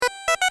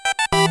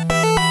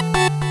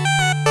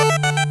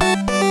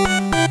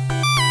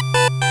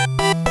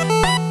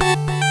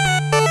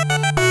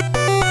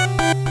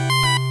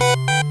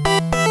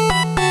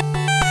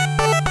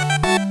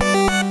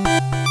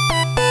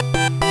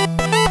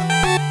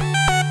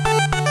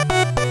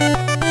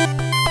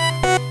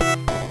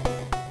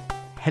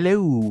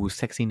Hello,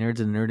 sexy nerds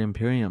of the Nerd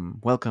Imperium.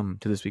 Welcome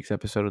to this week's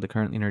episode of the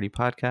Currently Nerdy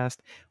Podcast.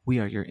 We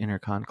are your inner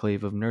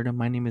conclave of nerdom.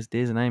 My name is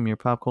Diz, and I am your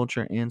pop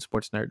culture and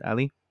sports nerd.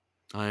 Ali,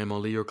 I am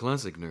Ali, your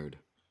classic nerd.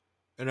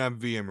 And I'm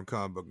VM, a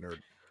comic book nerd.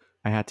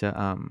 I had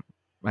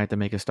to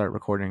make a start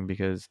recording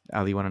because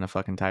Ali went on a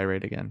fucking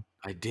tirade again.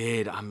 I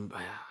did. I'm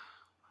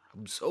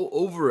so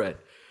over it.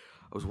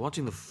 I was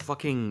watching the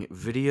fucking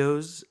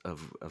videos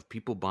of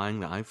people buying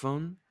the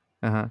iPhone.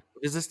 What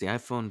Is this the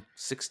iPhone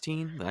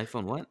 16? The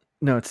iPhone what?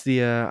 No, it's the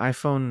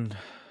iPhone.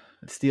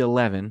 It's the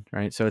 11,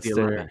 right? So it's The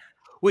their 11.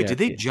 Wait, yeah, did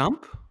they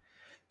jump?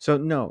 So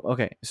no,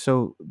 okay.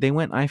 So they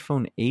went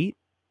iPhone 8,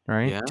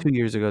 right? Yeah. 2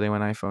 years ago they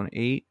went iPhone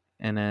 8,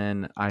 and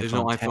then There's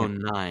no iPhone 10.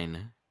 iPhone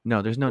 9.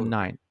 No, there's no Wh-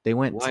 9. They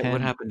went Why? 10.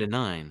 What happened to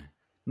 9?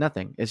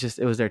 Nothing. It's just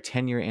it was their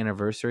 10-year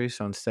anniversary.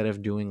 So instead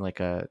of doing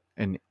like an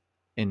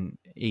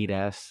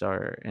 8S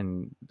or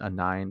a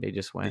 9, they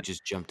just They went.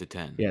 just jumped to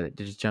 10. Yeah,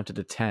 they just jumped to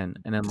the 10,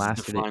 and then This is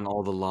last year, defying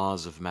all the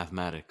laws of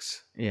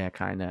mathematics. yeah,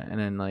 kind of, and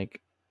then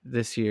like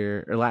this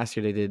year or last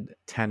year they did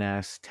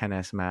 10S,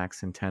 10S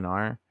Max, and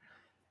 10R,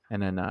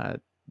 and then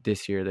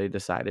this year they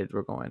decided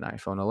we're going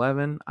iPhone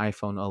 11,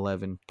 iPhone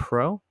 11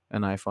 Pro,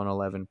 and iPhone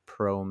 11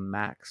 Pro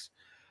Max.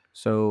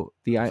 So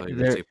I thought you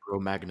were going to say Pro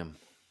Magnum.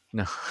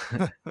 No.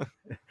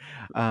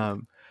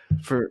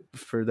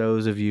 For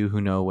those of you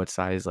who know what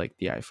size like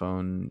the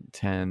iPhone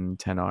 10,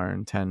 10R,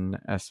 and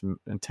 10S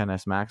and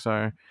 10S Max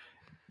are,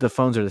 the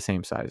phones are the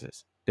same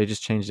sizes. They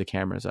just changed the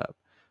cameras up.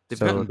 They've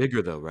gotten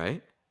bigger though,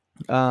 right?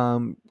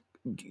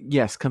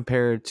 Yes,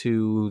 compared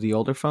to the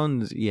older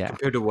phones, yeah.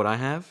 Compared to what I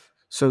have?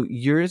 So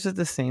yours is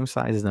the same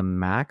size as the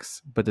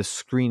Max, but the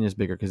screen is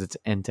bigger because it's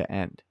end to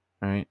end,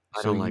 right?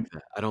 I don't like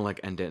that. I don't like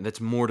end to end. That's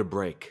more to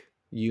break.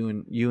 You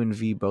and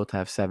V both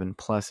have 7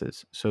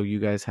 pluses, so you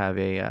guys have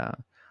a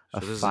So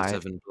this is 5. a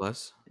 7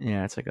 Plus.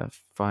 Yeah, it's like a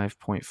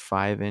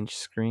 5.5-inch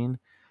screen.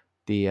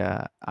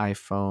 The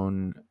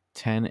iPhone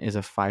 10 is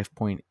a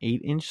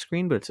 5.8-inch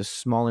screen, but it's a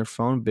smaller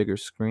phone, bigger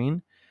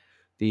screen.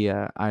 The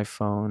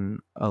iPhone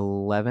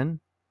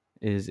 11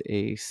 is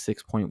a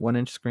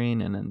 6.1-inch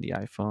screen, and then the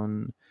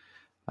iPhone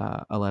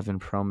 11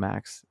 Pro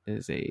Max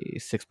is a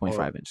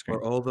 6.5-inch screen.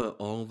 Are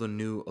all the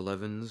new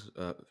 11s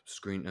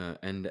screen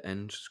end to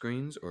end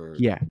screens or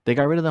Yeah, they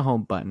got rid of the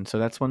home button, so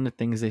that's one of the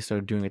things they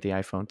started doing with the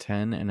iPhone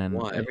 10, and then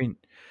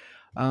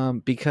why?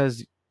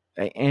 because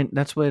and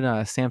that's what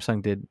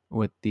Samsung did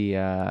with the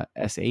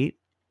S8.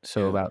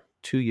 So Yeah. about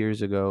 2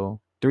 years ago,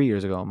 3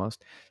 years ago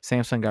almost,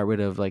 Samsung got rid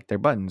of like their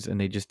buttons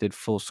and they just did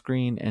full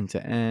screen end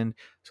to end.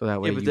 So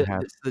that way Yeah, but you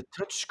have the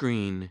touch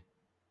screen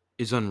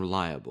is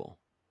unreliable.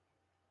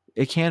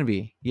 it can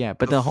be, yeah,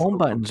 but the home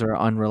buttons are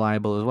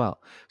unreliable as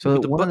well.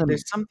 So But one of them,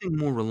 there's something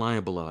more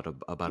reliable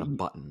about a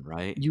button,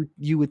 right?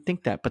 you would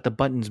think that, but the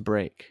buttons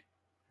break,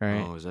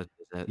 right? Oh, is that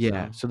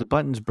Yeah, so? so the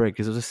buttons break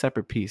because it was a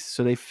separate piece.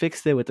 So they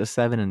fixed it with the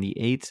 7 and the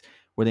 8s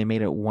where they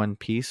made it one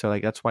piece. So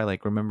like that's why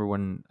like remember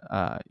when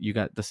you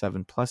got the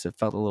 7 Plus, it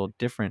felt a little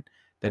different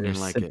than I your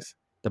didn't like 6.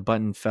 The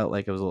button felt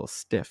like it was a little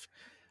stiff.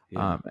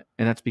 Yeah.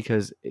 And that's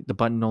because the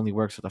button only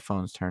works if the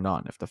phone's turned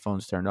on. If the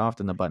phone's turned off,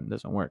 then the button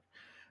doesn't work.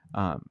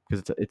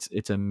 Because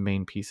it's a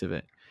main piece of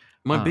it.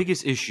 My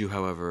biggest issue,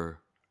 however,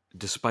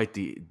 despite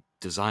the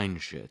design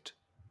shit,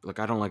 like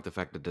I don't like the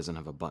fact that it doesn't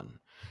have a button.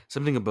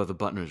 Something about the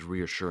button is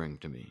reassuring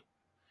to me.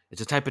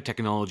 It's a type of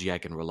technology I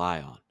can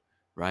rely on,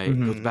 right? It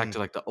goes back to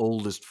like the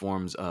oldest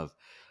forms of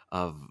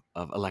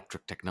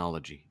electric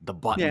technology, the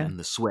button Yeah. and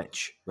the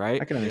switch, right?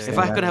 I can understand If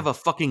I that. could have a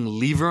fucking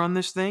lever on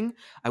this thing,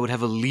 I would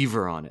have a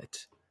lever on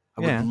it.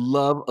 I Yeah. would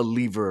love a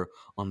lever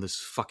on this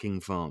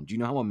fucking phone. Do you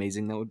know how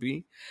amazing that would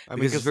be? I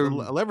mean, because the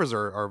levers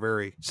are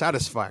very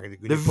satisfying.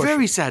 They're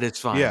very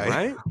satisfying, Yeah,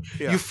 right?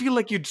 yeah. You feel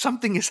like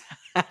something is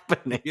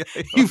happening. Yeah,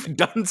 You've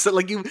done so,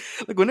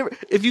 whenever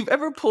if you've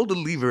ever pulled a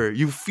lever,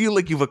 you feel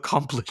like you've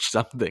accomplished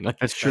something. Like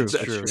That's true.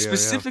 That's true. Yeah,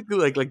 specifically,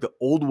 like the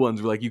old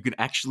ones where like you can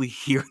actually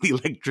hear the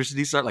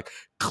electricity start, like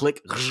click,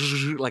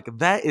 like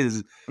that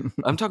is.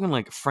 I'm talking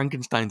like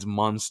Frankenstein's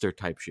monster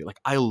type shit.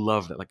 Like I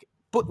love that. Like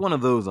put one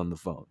of those on the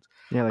phones.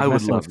 Yeah, like I would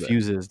messing love with that.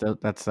 fuses.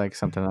 That's like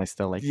something I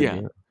still like to Yeah.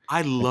 do.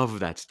 I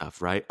love that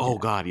stuff, right? Oh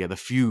god, yeah, the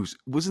fuse.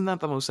 Wasn't that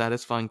the most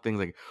satisfying thing?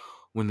 Like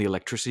when the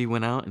electricity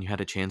went out and you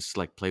had a chance to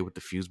like play with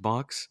the fuse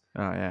box.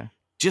 Oh yeah.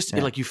 Just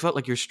Yeah. like you felt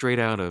like you're straight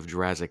out of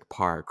Jurassic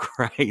Park,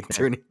 right?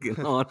 Turning it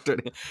on,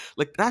 turning it.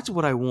 Like that's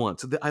what I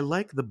want. So I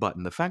like the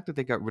button. The fact that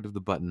they got rid of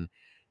the button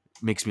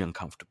makes me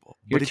uncomfortable.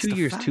 You're But it's 2 the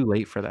years fact- too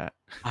late for that.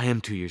 I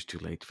am 2 years too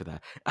late for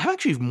that. I'm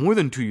actually more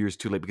than 2 years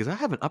too late because I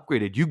haven't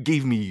upgraded. You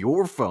gave me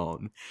your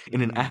phone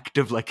in an act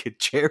of like a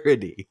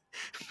charity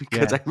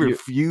because Yeah, I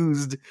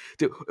refused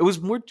to. It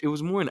was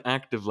more an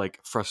act of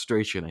like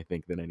frustration, I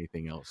think, than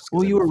anything else. 'cause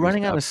Well, I you were refused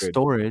running to out of upgrade.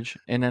 storage,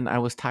 and then I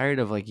was tired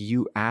of like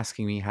you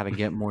asking me how to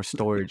get more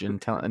storage and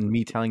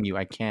me telling you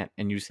I can't,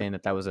 and you saying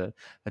that was a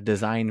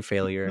design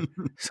failure.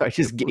 So I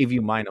just gave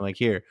you mine. I'm like,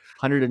 here,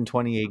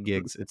 128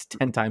 gigs. It's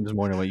 10 times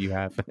more than what you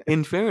have.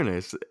 In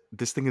fairness,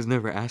 this thing has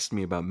never asked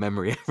me about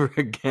memory ever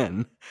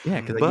again.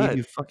 Yeah, because I gave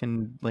you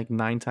fucking like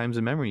 9 times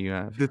the memory you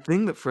have. The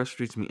thing that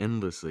frustrates me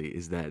endlessly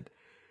is that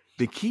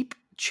they keep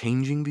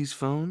changing these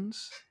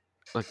phones,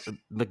 like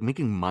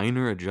making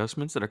minor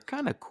adjustments that are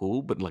kind of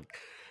cool, but like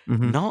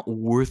Mhm. not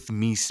worth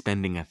me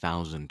spending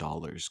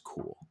 $1,000.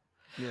 Cool.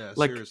 Yeah,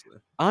 Like seriously.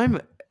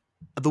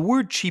 the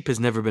word cheap has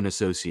never been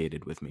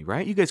associated with me,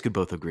 right? You guys could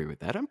both agree with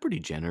that. I'm pretty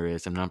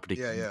generous. I'm not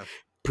pretty Yeah, yeah.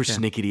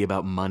 persnickety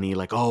about money.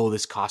 Like, oh,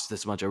 this costs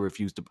this much. I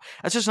refuse to.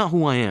 That's just not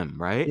who I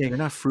am, right? Yeah, you're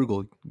not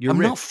frugal. You're I'm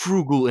rich. not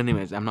frugal,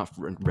 anyways. I'm not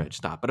rich.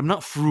 Stop. But I'm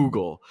not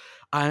frugal.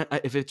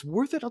 If it's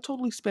worth it, I'll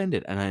totally spend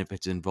it. And if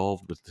it's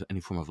involved with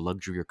any form of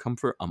luxury or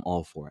comfort, I'm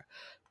all for it.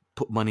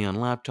 Put money on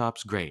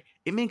laptops, great.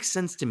 It makes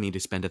sense to me to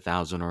spend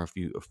 $1,000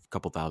 or a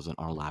couple thousand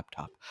on a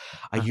laptop.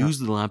 I Uh-huh. use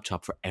the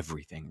laptop for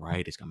everything,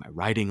 right? It's got my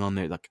writing on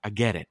there. Like, I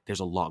get it. There's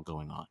a lot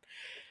going on.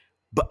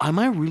 But am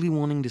I really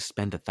wanting to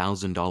spend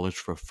 $1,000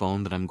 for a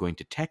phone that I'm going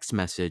to text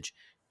message,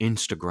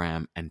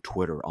 Instagram, and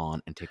Twitter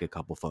on and take a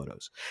couple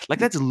photos? Like,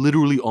 that's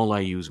literally all I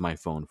use my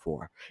phone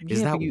for.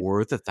 Is Yeah, but that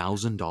worth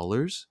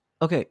 $1,000?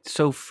 okay,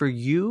 so for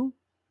you,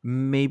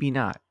 maybe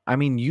not. I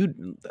mean,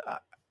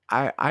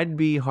 I'd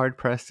be hard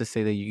pressed to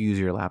say that you use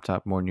your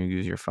laptop more than you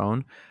use your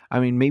phone. I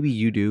mean, maybe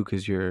you do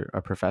because you're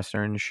a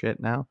professor and shit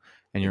now,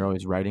 and you're Yeah.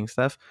 always writing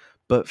stuff.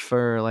 But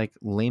for like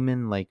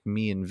laymen like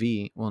me and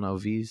V, well, no,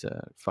 V's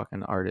a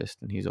fucking artist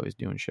and he's always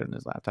doing shit on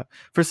his laptop.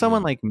 For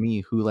someone Mm. like me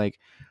who like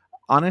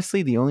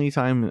honestly, the only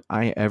time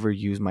I ever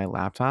use my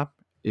laptop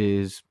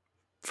is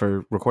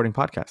for recording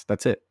podcasts.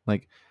 That's it.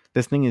 Like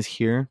this thing is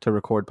here to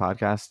record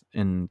podcasts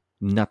and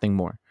nothing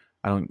more.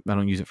 I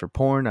don't use it for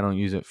porn. I don't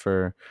use it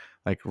for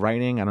like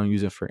writing. I don't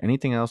use it for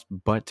anything else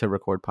but to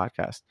record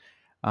podcasts.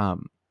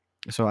 Um,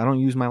 so I don't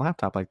use my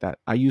laptop like that.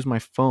 I use my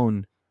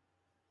phone.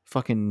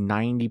 Fucking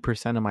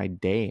 90% of my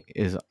day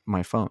is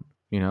my phone.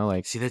 You know,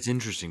 like See, that's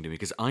interesting to me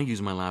because I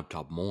use my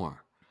laptop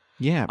more.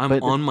 yeah, I'm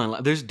but on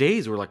my. There's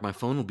days where like my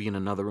phone will be in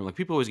another room. Like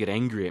people always get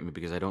angry at me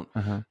because I don't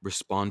uh-huh.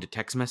 respond to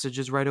text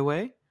messages right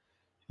away.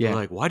 They're Yeah,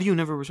 like, "Why do you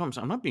never respond?"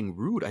 I'm not being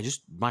rude.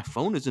 My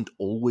phone isn't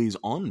always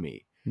on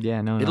me.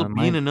 yeah, no, It'll no,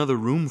 be in mine. another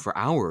room for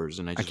hours,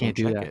 and I I just can't won't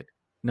do check that. it.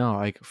 No,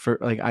 like for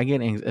like I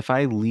get if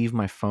I leave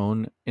my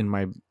phone in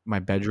my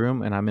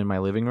bedroom and I'm in my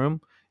living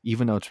room,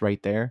 even though it's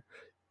right there,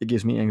 it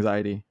gives me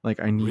anxiety. Like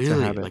I need to Really?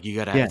 have it. Like you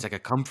gotta. Yeah, It's like a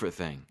comfort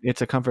thing.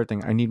 it's a comfort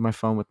thing. I need my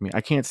phone with me.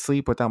 I can't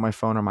sleep without my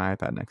phone or my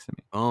iPad next to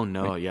me. Oh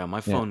Like no, yeah,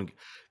 my yeah, phone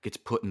gets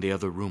put in the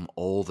other room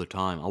all the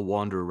time. I'll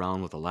wander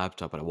around with a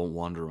laptop, but I won't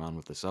wander around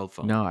with a cell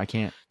phone. no, I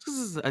can't.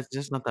 It's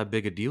just not that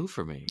big a deal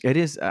for me. It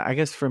is. I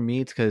guess for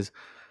me, it's because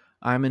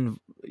I'm in.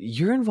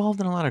 You're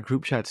involved in a lot of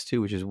group chats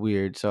too, which is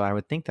weird. So I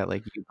would think that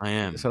like you. I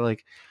am, So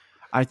like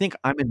I think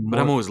I'm in but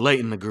I'm more. always late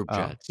in the group Oh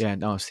chats. yeah,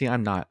 no. See,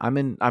 I'm not. I'm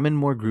in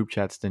more group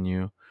chats than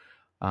you.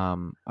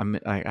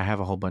 I have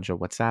a whole bunch of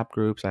WhatsApp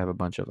groups. I have a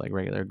bunch of like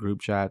regular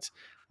group chats.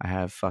 I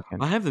have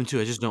fucking I have them too.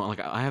 I just don't like.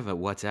 I have a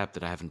WhatsApp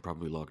that I haven't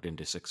probably logged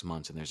into 6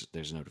 months, and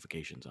there's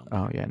notifications on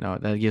oh there. yeah, no,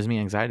 that gives me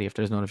anxiety. If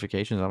there's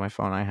notifications on my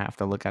phone, I have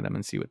to look at them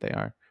and see what they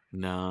are.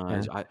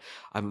 No,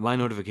 Yeah, my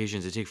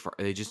notifications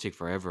they just take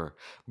forever.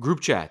 Group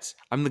chats.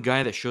 I'm the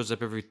guy that shows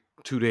up every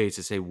 2 days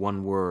to say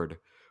one word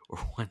or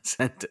one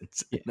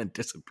sentence yeah, and then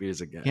disappears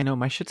yeah. again. No,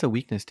 my shit's a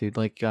weakness, dude.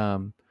 Like,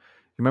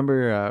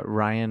 remember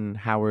Ryan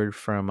Howard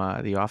from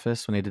The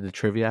Office when they did the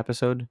trivia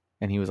episode,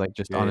 and he was like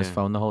just Yeah, on his yeah.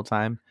 phone the whole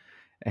time,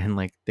 and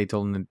like they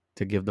told him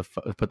to give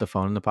put the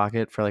phone in the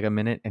pocket for like a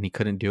minute, and he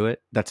couldn't do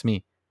it. That's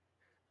me.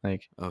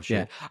 Like, Oh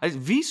yeah, shit.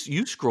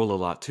 You scroll a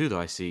lot too, though.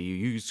 I see you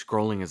use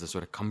scrolling as a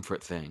sort of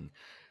comfort thing.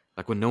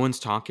 Like when no one's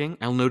talking,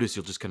 I'll notice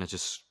you'll just kind of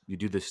you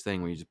do this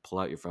thing where you just pull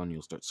out your phone and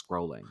you'll start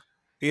scrolling.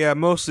 Yeah,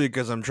 mostly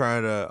because I'm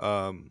trying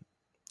to.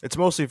 It's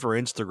mostly for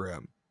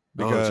Instagram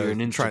Oh, so you're because an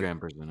I'm trying. Instagram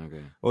person.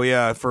 Okay. Oh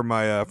yeah, for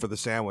my for the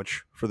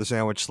sandwich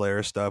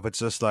Slayer stuff. It's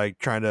just like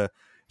trying to.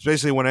 It's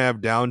basically when I have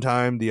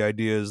downtime. The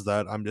idea is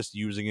that I'm just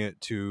using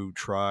it to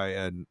try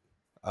and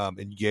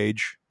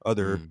engage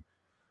Mm,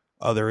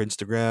 other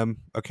Instagram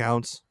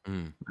accounts.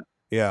 mm.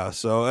 Yeah,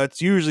 so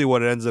that's usually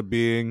what it ends up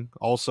being.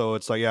 Also,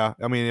 it's like yeah,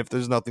 I mean, if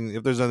there's nothing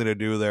to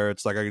do there,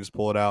 it's like I can just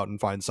pull it out and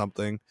find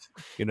something,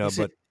 you You know.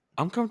 see, But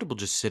I'm comfortable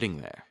just sitting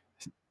there.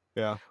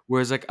 yeah,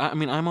 Whereas, like, I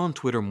mean, I'm on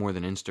Twitter more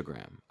than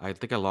Instagram. I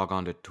think I log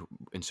on to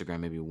Instagram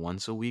maybe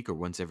once a week or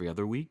once every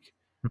other week.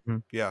 hmm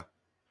yeah,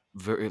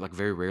 Very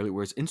rarely.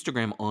 Whereas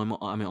Instagram,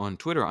 I mean, on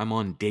Twitter, I'm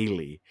on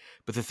daily.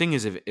 But the thing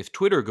is, if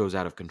Twitter goes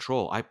out of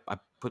control, I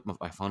put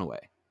my phone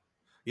away.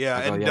 yeah,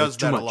 I go, and it yeah, that's does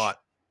too that a much. lot.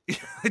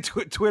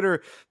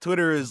 Twitter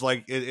is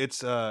like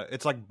it's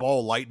like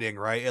ball lightning,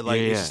 right? It Yeah,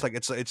 like it's yeah, just like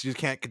it's you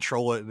can't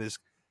control it, and this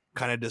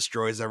kind of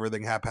destroys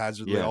everything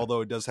haphazardly. yeah.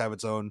 Although it does have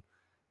its own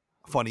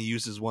funny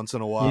uses once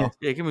in a yeah. while.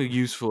 Yeah, it can be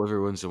useful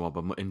every once in a while,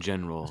 but in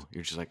general,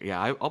 you're just like, yeah,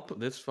 I'll put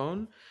this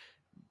phone.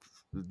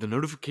 The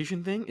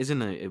notification thing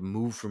isn't a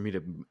move for me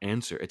to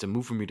answer. It's a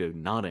move for me to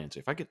not answer.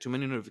 If I get too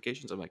many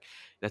notifications, I'm like,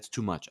 that's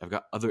too much. I've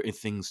got other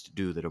things to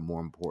do that are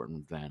more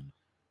important than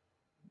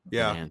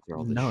Yeah, answer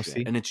all this No,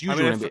 shit. see, And it's I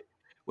usually mean, if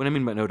when I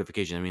mean by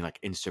notification, I mean like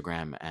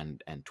Instagram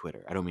and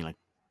Twitter. I don't mean like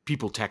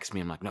people text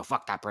me. I'm like, no,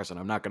 fuck that person.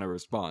 I'm not gonna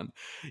respond.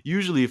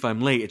 Usually, if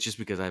I'm late, it's just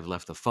because I've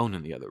left the phone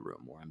in the other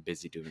room or I'm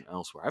busy doing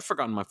elsewhere. I've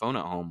forgotten my phone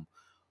at home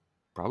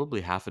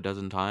probably half a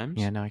dozen times.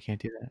 Yeah, no, I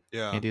can't do that.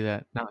 Yeah. Can't do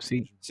that. No,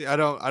 see, See, I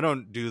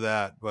don't do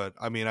that, but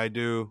I mean, I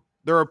do.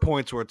 There are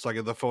points where it's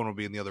like the phone will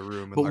be in the other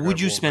room. And But like, would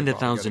you well, spend like,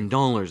 oh, I gotta-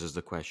 $1,000 is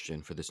the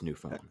question for this new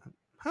phone.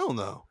 Hell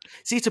no.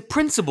 See, it's a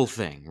principle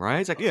thing, right?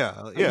 It's like,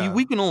 Yeah.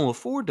 we can all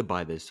afford to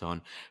buy this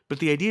phone, but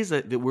the idea is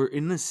that we're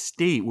in this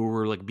state where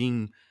we're like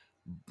being,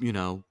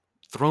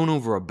 thrown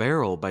over a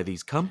barrel by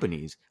these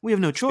companies. We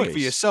have no choice. Speak for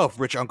yourself,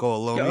 rich Uncle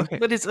Aloni. Yeah, okay.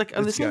 But it's like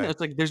I'm This saying, guy. it's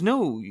like there's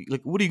no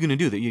like, what are you gonna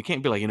do? That you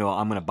can't be like, I'm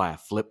gonna buy a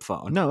flip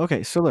phone. no,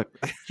 okay. So look,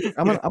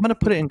 I'm gonna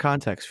put it in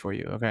context for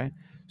you. Okay.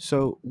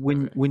 So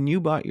when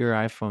you bought your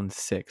iPhone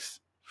 6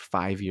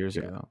 5 years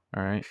ago,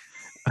 all right.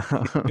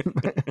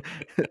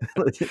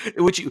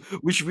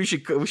 Which we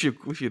should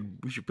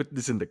put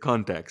this into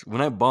context.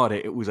 When I bought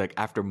it, it was like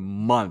after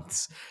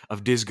months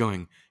of Diz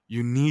going,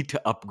 you need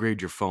to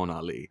upgrade your phone,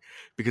 Ali,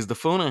 because the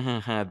phone I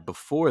had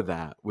before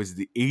that was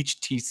the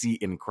HTC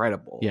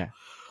Incredible, Yeah.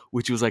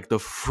 which was like the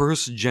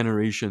first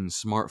generation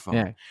smartphone,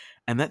 Yeah.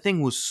 and that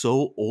thing was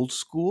so old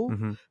school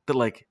Mhm. that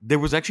like there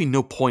was actually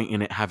no point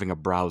in it having a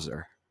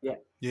browser.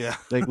 Yeah.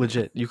 Like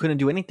legit, you couldn't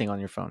do anything on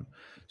your phone.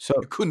 So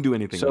You couldn't do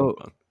anything. So- on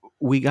the phone.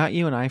 we got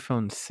you an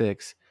iPhone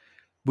 6.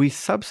 We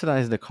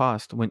subsidized the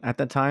cost when at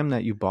the time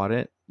that you bought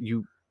it.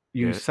 You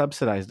Yeah.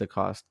 subsidized the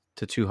cost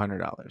to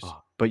 $200,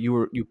 Oh. but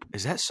you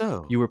Is that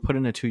so? were put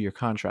in a 2-year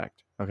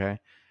contract. Okay,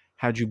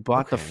 had you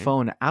bought the Okay.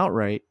 phone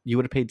outright, you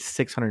would have paid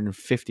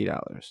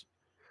 $650.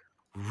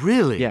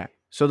 Really? Yeah.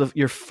 So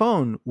your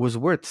phone was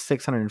worth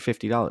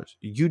 $650.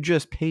 You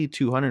just paid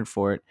 $200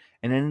 for it,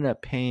 and ended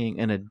up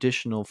paying an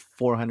additional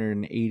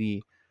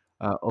 $480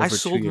 over I 2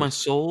 sold my years.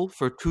 soul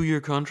for a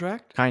 2-year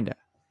contract. Kinda,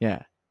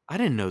 yeah. I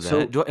didn't know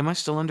that. So- Am I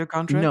still under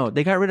contract? No,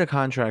 they got rid of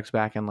contracts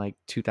back in like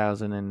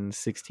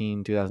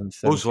 2016,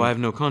 2017. Oh, so I have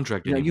no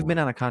contract No, anymore. you've been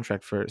on a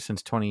contract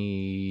since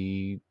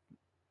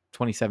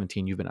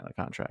 2017. You've been on a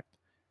contract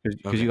because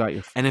Okay. you got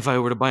your. And if I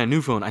were to buy a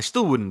new phone, I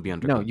still wouldn't be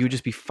under No, contract. you would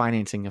just be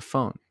financing a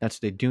phone. That's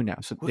what they do now.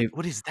 So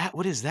What is that?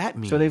 What does that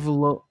mean? they've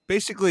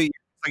Basically,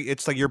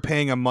 it's like you're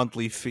paying a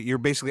monthly fee. You're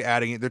basically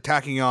adding it. They're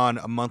tacking on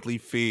a monthly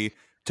fee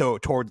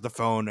towards the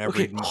phone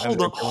every. Okay,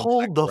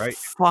 hold every the right?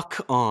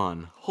 fuck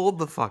on. Hold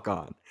the fuck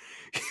on.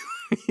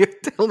 You're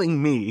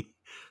telling me,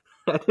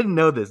 I didn't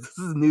know this. This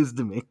is news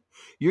to me.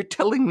 You're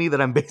telling me that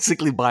I'm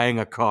basically buying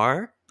a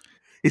car?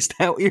 Is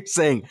that what you're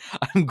saying?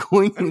 I'm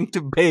going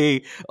to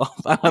pay,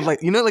 I'm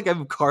like, like I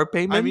have car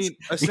payments. I mean,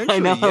 I essentially,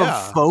 now yeah,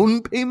 have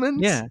phone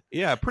payments. Yeah,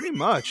 yeah, pretty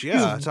much. You Yeah,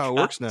 that's how it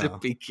works got to now.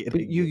 be kidding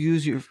but you me.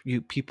 use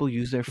people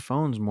use their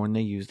phones more than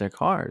they use their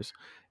cars,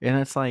 and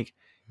it's like,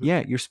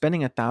 yeah, you're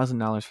spending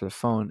 $1,000 for the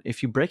phone.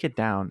 If you break it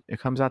down, it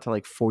comes out to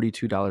like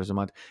 $42 a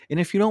month. And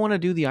if you don't want to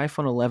do the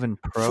iPhone 11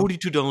 Pro,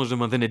 $42 a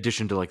month in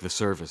addition to like the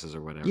services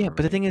or whatever. yeah, but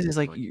the right? thing is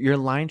like your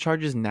line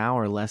charges now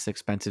are less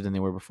expensive than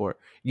they were before.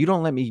 You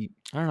don't let me.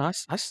 I don't know.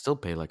 I still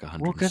pay like $100.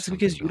 Well, that's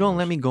because you don't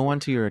let me go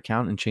onto your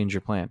account and change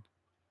your plan.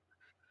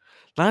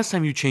 Last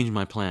time you changed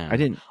my plan, I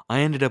didn't. I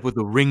ended up with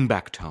a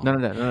ringback tone.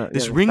 No.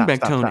 This yeah, ringback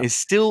stop, tone stop. is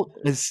still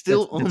That's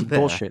on there.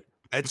 bullshit.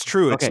 It's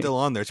true. It's Okay. still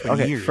on there. It's been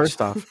Okay, years.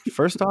 first off,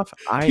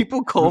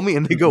 People call me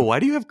and they go, "Why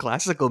do you have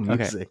classical okay.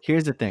 music?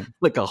 Here's the thing.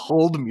 Like a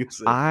hold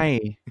music?"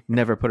 I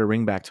never put a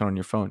ringback tone on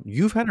your phone.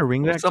 You've had a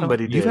ringback tone.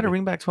 somebody You've had a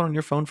did. ringback tone on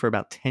your phone for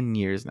about 10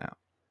 years now.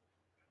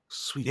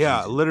 Sweet.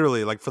 Yeah, Jesus.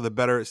 literally, like for the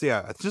better.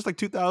 Yeah, it's just like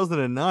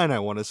 2009. I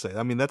want to say.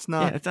 I mean, that's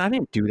not. I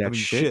didn't do that mean,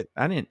 shit. shit.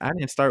 I didn't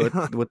start with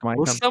my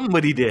Well, company.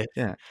 somebody did.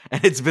 Yeah.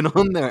 And it's been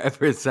on there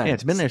ever since. Yeah,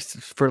 it's been there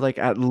for like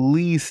at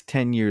least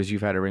 10 years.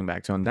 You've had a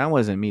ringback tone. That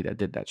wasn't me that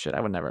did that shit.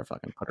 I would never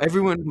fucking put it.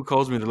 Everyone who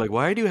calls me, they're like,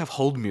 "Why do you have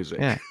hold music?"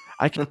 Yeah,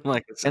 I can. I'm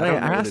like, And I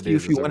don't know what asked it you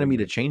is. if you It's a wanted me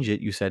to ringback. change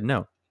it. You said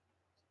no.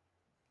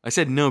 I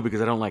said no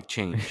because I don't like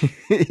change.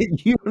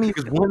 You don't even.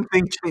 Because one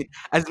thing changed.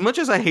 As much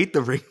as I hate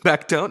the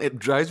ringback tone, it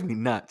drives me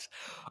nuts.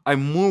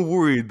 I'm more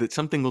worried that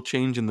something will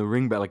change in the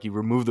ringback, like you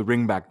remove the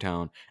ringback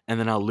tone, and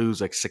then I'll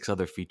lose like 6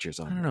 other features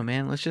on I don't it. know,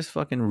 man. Let's just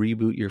fucking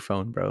reboot your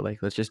phone, bro. Like,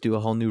 let's just do a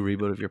whole new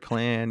reboot of your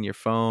plan, your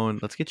phone.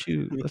 Let's get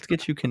you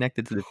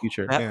connected to the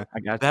future. That- I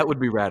got That you. would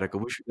be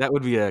radical. That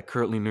would be a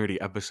currently nerdy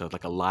episode,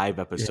 like a live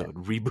episode,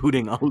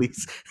 rebooting all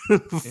these.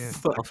 phones,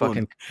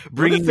 Fucking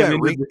bringing that them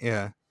into ring- the-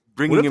 yeah.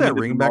 bringing What if them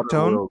that into the ringback modern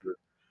tone- world.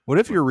 What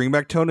if your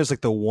ringback tone is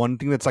like the one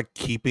thing that's like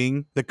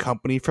keeping the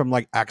company from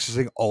like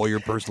accessing all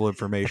your personal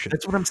information?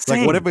 That's what I'm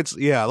saying. Like, what if it's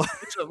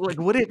So,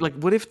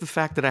 what if the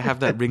fact that I have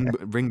that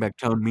ringback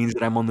tone means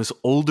that I'm on this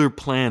older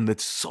plan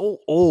that's so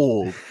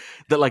old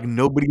that like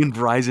nobody in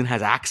Verizon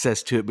has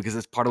access to it because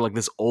it's part of like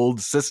this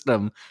old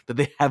system that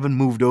they haven't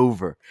moved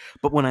over.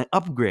 But when I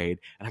upgrade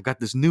and I've got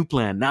this new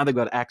plan, now they've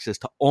got access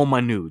to all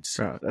my nudes.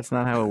 bro. That's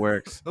not how it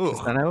works. That's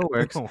Ugh. not how it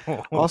works.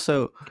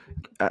 Also,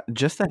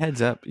 just a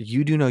heads up.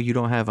 You do know you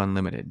don't have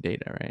unlimited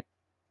data, right?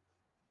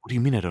 What do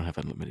you mean I don't have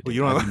unlimited Well,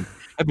 data? you don't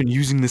I've been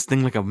using this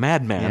thing like a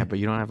madman. Yeah, but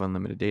you don't have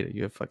unlimited data.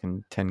 You have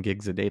fucking 10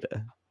 gigs of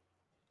data.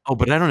 Oh,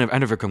 but I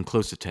never come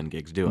close to 10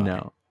 gigs, do I?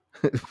 No.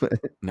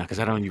 No, because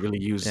I don't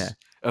really use. Yeah.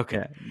 Okay.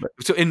 Yeah, but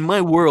So in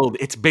my world,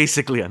 it's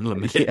basically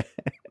unlimited.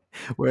 yeah.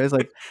 Whereas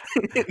like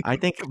I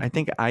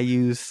think I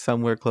use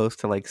somewhere close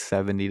to like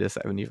 70 to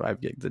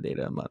 75 gigs of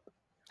data a month.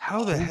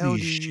 How the hell do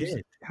Holy you use?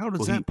 shit. How does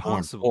Well, that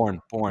possible?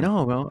 porn.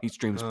 No, well, He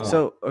streams porn.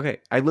 so okay,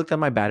 I looked at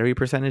my battery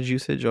percentage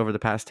usage over the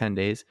past 10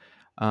 days.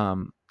 Yeah.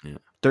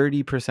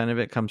 30% of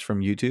it comes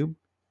from YouTube.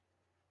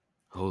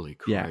 Holy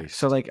Christ. Yeah.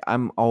 So like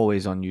I'm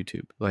always on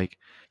YouTube. Like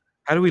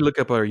how do we look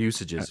up our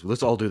usages?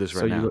 Let's all do this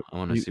right so now. you I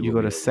want to you, see you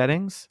what go we to are.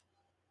 settings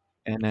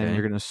and then Okay.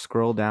 you're going to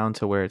scroll down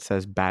to where it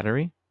says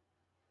battery.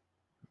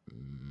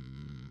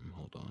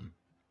 Hold on.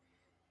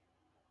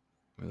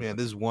 Man,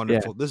 this is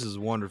wonderful. This is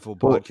wonderful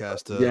Well,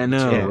 podcast. Yeah,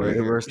 no, material right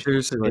we're here.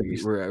 seriously like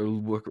If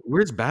you-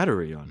 where's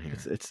battery on here?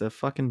 It's a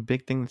fucking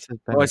big thing that says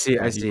Oh, I battery. see.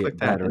 Yeah, I you see click it.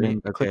 that and Battery.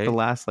 then click the Okay.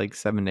 last like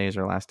 7 days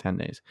or last 10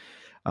 days.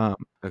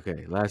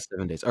 Okay, last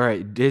 7 days. All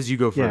right, Diz, you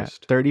go Yeah,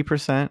 first.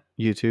 30%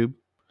 YouTube,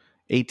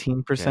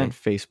 18%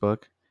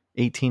 Facebook,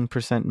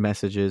 18%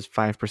 messages,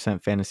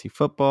 5% fantasy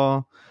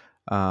football,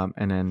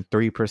 and then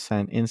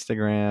 3%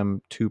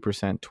 Instagram,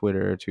 2%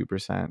 Twitter,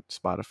 2%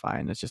 Spotify,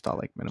 and it's just all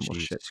like minimal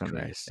shit Jesus from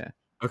Christ. there.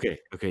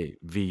 Okay,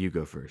 V, you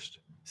go first.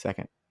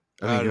 Second.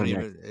 I go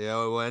didn't next. even. Yeah,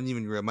 well, I didn't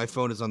even grab. My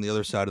phone is on the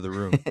other side of the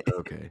room,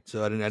 Okay.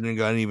 so I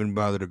didn't even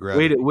bother to grab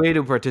it. Way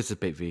to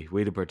participate, V.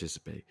 Way to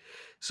participate.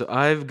 So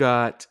I've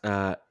got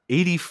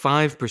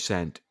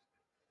 85%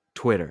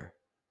 Twitter,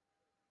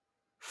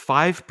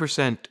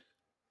 5%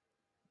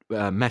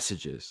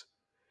 messages,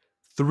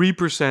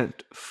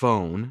 3%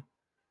 phone.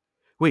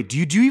 Wait, do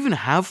you even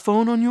have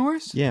phone on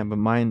yours? Yeah, but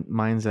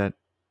mine's at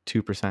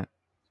 2%.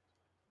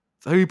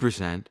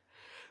 3%.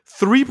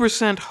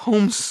 3%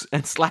 home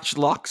and /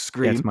 lock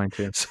screen. Yeah, it's mine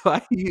too. So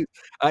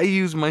I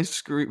use my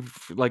screen,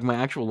 like my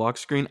actual lock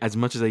screen, as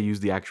much as I use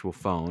the actual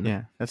phone.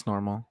 Yeah, that's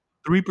normal.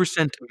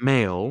 3%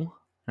 mail,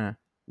 Huh.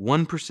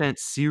 1%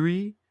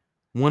 Siri,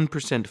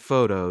 1%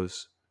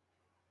 photos,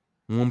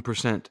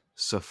 1%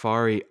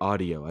 Safari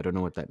audio. I don't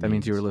know what that means. That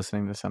means you were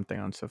listening to something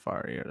on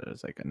Safari or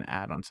there's like an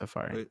ad on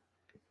Safari. Wait,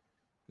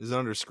 is it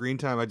under screen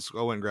time? I just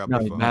went and grabbed No,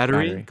 my phone.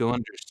 battery. Go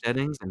under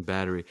settings and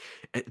battery.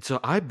 And so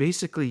I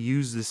basically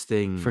use this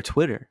thing For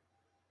Twitter.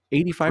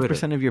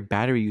 85% of your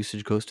battery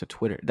usage goes to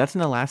Twitter. That's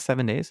in the last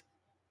 7 days?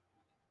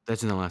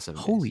 That's in the last 7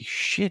 days. Holy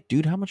shit,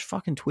 dude. How much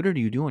fucking Twitter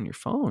do you do on your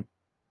phone?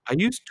 I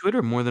use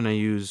Twitter more than I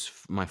use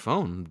my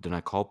phone. Then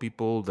I call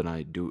people. Then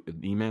I do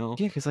email.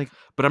 Yeah, because like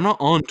But I'm not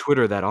on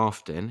Twitter that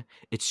often.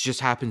 It just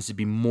happens to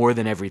be more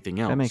than everything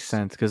else. that makes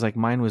sense. Because like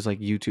mine was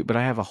like YouTube, but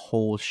I have a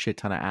whole shit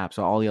ton of apps.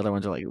 So all the other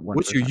ones are like 1%.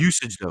 What's your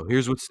usage though?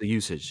 Here's what's the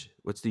usage.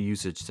 What's the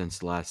usage since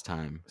the last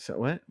time So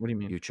what? What do you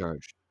mean? you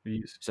charged?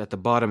 Use? So at the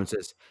bottom it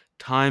says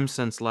time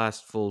since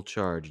last full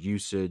charge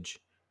usage.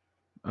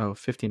 Oh,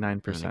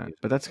 59%.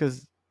 But that's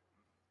because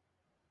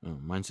Oh,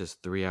 mine says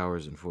 3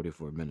 hours and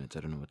 44 minutes.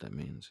 I don't know what that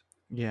means.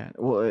 yeah.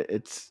 Well,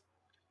 it's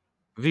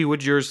V,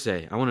 what'd yours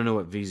say? I want to know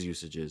what V's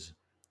usage is.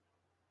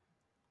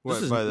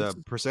 What, by the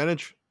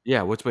percentage?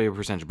 Yeah, what's by your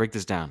percentage? Break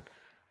this down.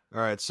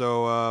 All right,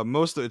 so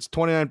it's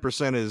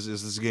 29% is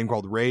this game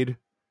called Raid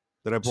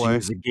that I So play,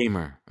 you're a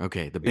gamer.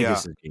 Okay, the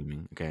biggest is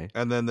gaming. Okay.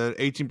 and then the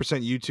 18%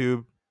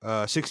 YouTube,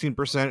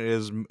 16%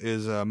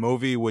 is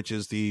Movi, which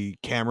is the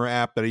camera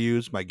app that I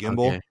use, my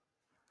gimbal. Okay.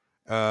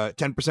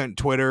 10%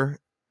 Twitter,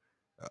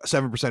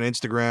 7%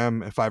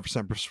 Instagram, and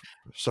 5%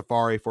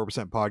 Safari,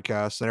 4%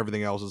 podcasts, and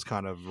everything else is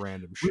kind of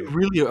random shit.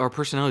 Really, our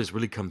personalities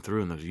really come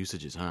through in those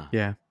usages, huh?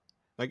 yeah.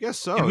 I guess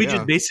so. Did we yeah.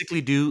 just basically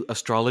do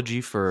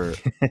astrology for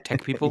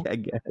tech people? Yeah, I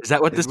guess. Is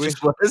that what Did this we?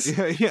 just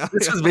was? Yeah.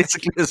 This was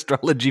basically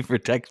astrology for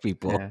tech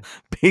people Yeah.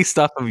 based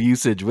off of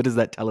usage. What does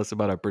that tell us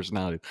about our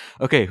personalities?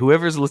 Okay,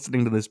 whoever's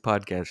listening to this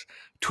podcast,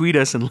 tweet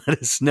us and let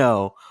us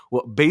know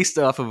what, based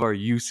off of our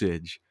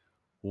usage,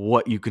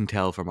 what you can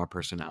tell from our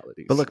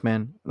personalities. But look,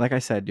 man, like I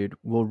said, dude,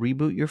 we'll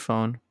reboot your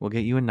phone. We'll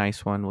get you a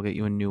nice one. We'll get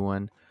you a new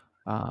one.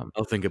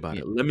 I'll think about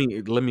yeah. it.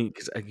 Let me,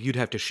 because you'd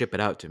have to ship it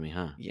out to me,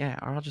 huh? Yeah,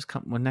 or I'll just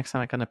come. Well, next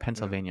time I come to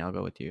Pennsylvania, I'll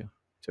go with you.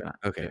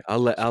 Okay, Yeah.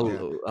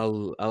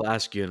 I'll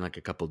ask you in like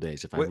a couple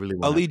days if I really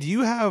want. Ali, do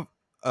you have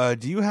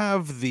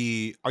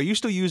the? Are you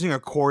still using a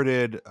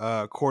corded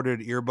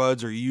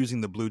earbuds, or are you using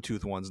the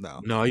Bluetooth ones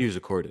now? No, I use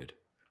a corded.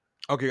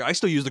 Okay, I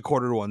still use the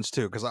corded ones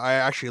too because I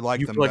actually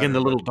like You them. plug in better,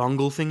 the but-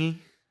 little dongle thingy.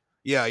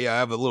 Yeah, I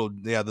have a little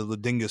the little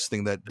dingus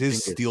thing that Diz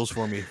dingus. steals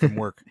for me from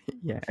work.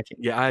 Yeah, I can't.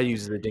 Yeah, I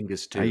use the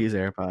dingus too. I use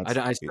AirPods.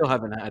 I still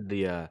haven't had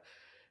the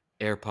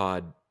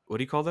AirPod. What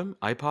do you call them?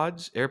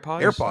 iPods?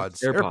 AirPods?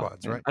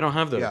 AirPods, right? I don't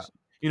have those. Yeah.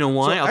 You know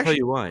why? So, I'll tell actually-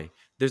 you why.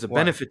 There's a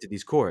Why? benefit to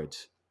these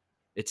cords.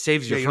 It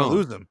saves Yeah, your you phone. don't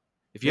lose them.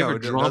 If you No, ever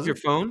it drop your doesn't.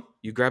 phone,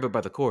 you grab it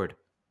by the cord.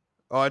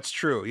 Oh, it's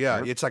true. Yeah,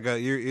 Yep. it's like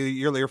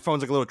your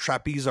phone's like a little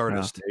trapeze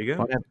artist. There you go.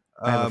 Well,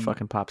 I have a Um,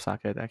 fucking pop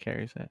socket that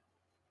carries it.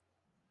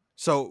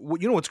 So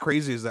you know what's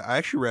crazy is that I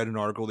actually read an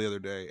article the other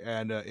day,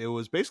 and it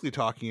was basically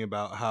talking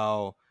about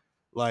how,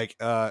 like,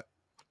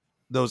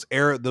 those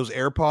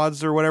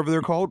AirPods or whatever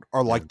they're called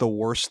are like the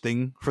worst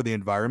thing for the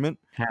environment.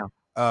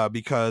 How?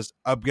 Because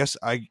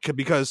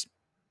because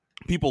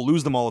people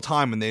lose them all the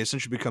time, and they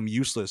essentially become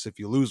useless if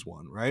you lose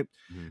one, right?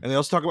 Mhm. And they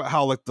also talk about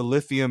how like the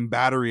lithium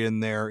battery in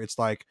there, it's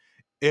like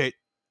it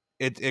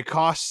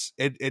costs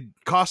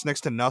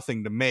next to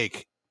nothing to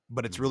make,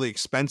 but it's Mhm. really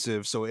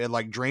expensive, so it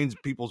like drains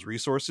people's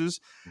resources,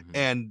 Mhm.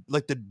 and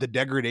like the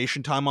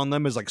degradation time on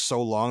them is like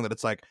so long that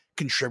it's like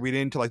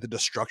contributing to like the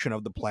destruction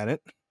of the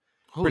planet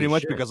pretty Holy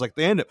much, shit. because like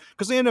they end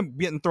up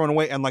getting thrown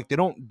away, and like they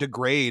don't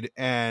degrade,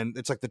 and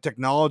it's like the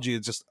technology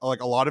is just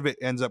like a lot of it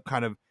ends up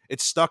kind of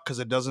it's stuck because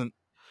it doesn't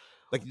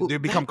like Well, they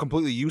become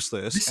completely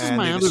useless, this is and they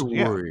my other just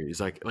worry. Is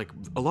like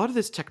a lot of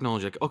this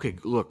technology. Like, okay,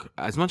 look,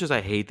 as much as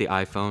I hate the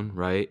iPhone,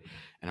 right?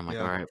 And I'm like,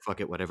 Yeah. all right, fuck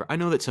it, whatever. I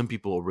know that some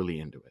people are really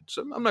into it,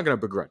 so I'm not gonna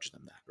begrudge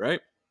them that,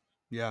 right?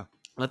 yeah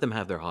Let them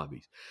have their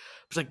hobbies.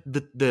 It's like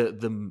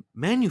the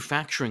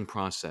manufacturing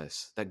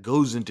process that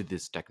goes into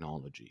this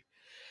technology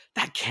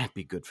that can't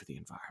be good for the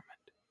environment.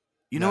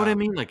 You know what I no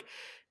mean? Like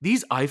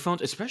these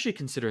iPhones, especially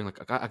considering like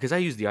because I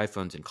use the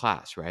iPhones in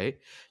class, right?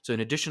 So in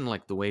addition to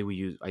like the way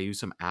I use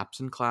some apps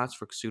in class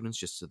for students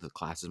just so the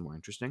class is more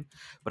interesting.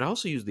 But I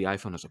also use the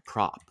iPhone as a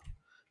prop.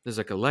 There's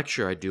like a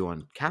lecture I do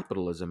on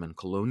capitalism and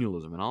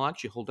colonialism, and I'll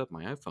actually hold up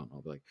my iPhone.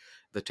 I'll be like,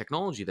 the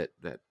technology that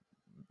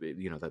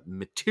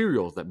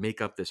materials that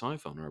make up this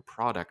iPhone are a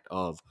product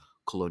of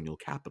colonial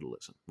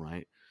capitalism,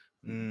 right?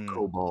 mm,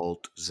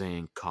 Cobalt,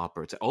 zinc,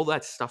 copper, it's all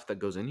that stuff that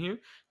goes in here.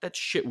 That's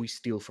shit we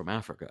steal from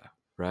Africa,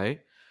 right?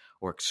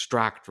 Or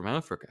extract from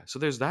Africa. So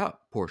there's that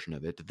portion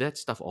of it that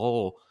stuff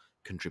all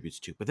contributes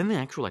to. But then the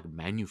actual like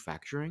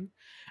manufacturing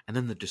and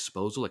then the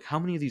disposal, like how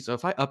many of these,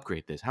 if I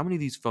upgrade this, how many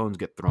of these phones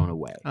get thrown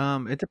away?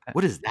 It depends.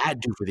 What does that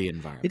do for the It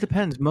environment?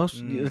 depends. The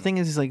Mm. thing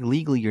is like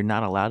legally, you're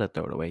not allowed to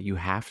throw it away. You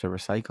have to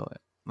recycle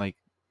it. Like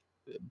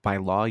by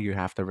law, you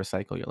have to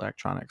recycle your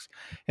electronics.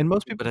 And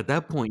most But people, at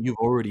that point, you've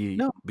already,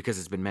 no. because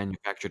it's been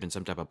manufactured in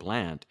some type of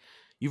plant,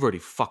 you've already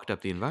fucked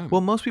up the Well,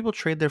 environment. most people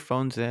trade their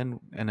phones in,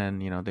 and then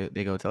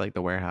they go to like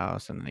the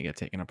warehouse, and they get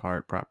taken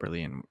apart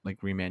properly and like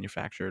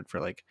remanufactured for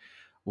like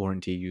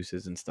warranty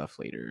uses and stuff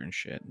later and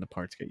shit. And the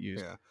parts get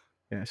used. yeah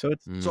Yeah. So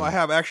it's So I Mm.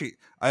 have actually,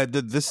 I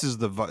did. This is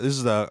the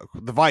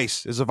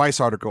Vice is a Vice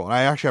article, and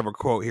I actually have a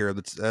quote here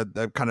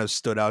that kind of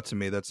stood out to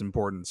me. That's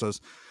important.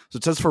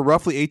 It says for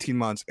roughly 18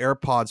 months,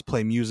 AirPods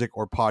play music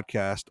or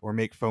podcast or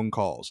make phone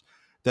calls.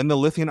 Then the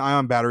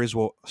lithium-ion batteries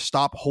will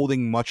stop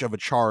holding much of a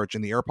charge,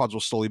 and the AirPods will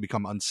slowly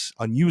become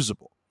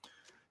unusable.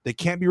 They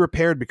can't be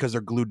repaired because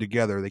they're glued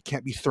together. They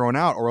can't be thrown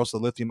out, or else the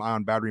lithium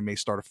ion battery may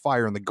start a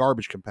fire in the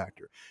garbage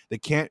compactor. They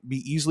can't be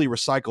easily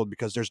recycled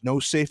because there's no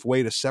safe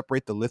way to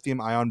separate the lithium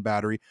ion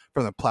battery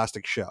from the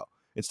plastic shell.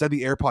 Instead,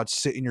 the AirPods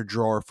sit in your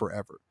drawer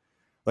forever.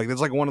 Like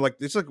that's like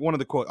it's like one of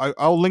the quote.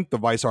 I'll link the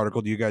Vice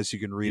article to you guys so you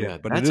can read it, Yeah,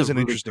 but it is an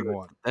interesting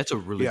one. that's a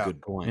really Yeah, good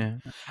point. yeah.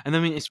 And I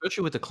mean,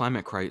 especially with the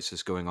climate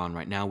crisis going on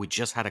right now, we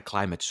just had a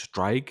climate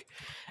strike.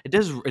 It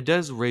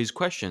does raise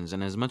questions.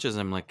 And as much as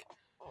I'm like,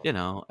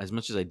 as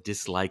much as I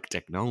dislike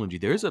technology,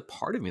 there is a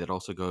part of me that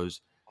also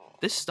goes,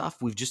 this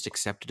stuff we've just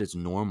accepted as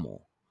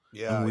normal.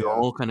 And we yeah.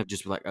 all kind of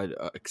just like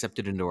accept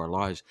it into our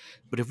lives.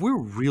 But if we're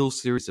real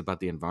serious about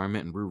the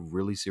environment and we're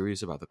really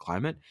serious about the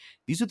climate,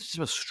 these are the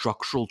sort of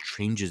structural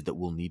changes that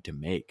we'll need to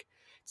make.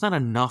 It's not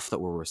enough that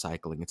we're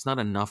recycling. It's not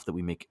enough that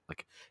we make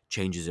like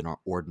changes in our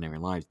ordinary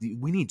lives.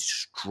 We need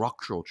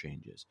structural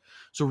changes.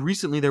 So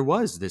recently there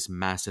was this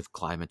massive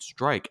climate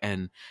strike,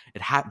 and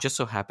it just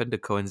so happened to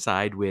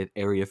coincide with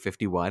Area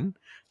 51,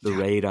 the Yeah.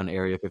 raid on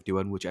Area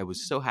 51, which I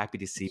was so happy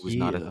to see was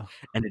not Yeah.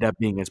 ended up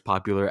being as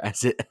popular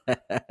as it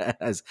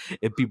as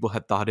if people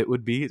had thought it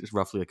would be. It's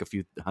roughly like a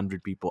few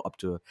hundred people, up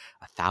to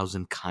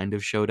 1,000, kind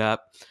of showed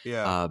up,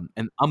 Yeah.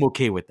 and I'm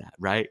okay with that.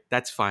 Right,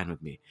 that's fine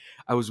with me.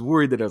 I was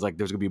worried that I was like,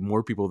 there's gonna be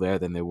more people there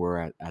than there were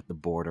at the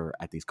border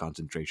at these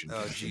concentration Oh,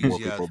 camps. geez, More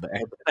yeah. people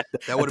there.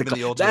 That would have been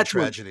the ultimate That's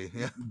what tragedy.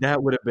 Yeah.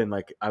 that would have been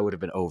like. I would have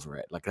been over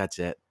it. Like that's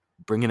it.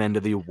 Bring an end to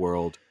the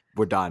world.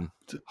 We're done.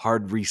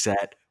 Hard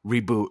reset.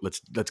 Reboot. Let's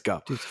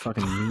go. Dude, it's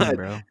fucking mean, But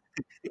bro.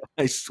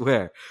 I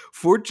swear.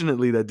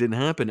 Fortunately, that didn't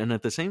happen. And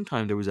at the same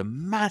time, there was a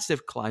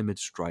massive climate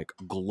strike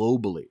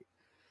globally.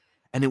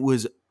 And it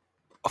was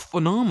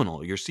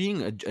phenomenal. You're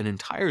seeing an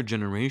entire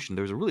generation.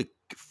 There was a really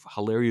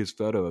hilarious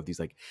photo of these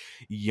like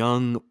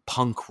young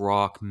punk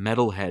rock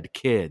metalhead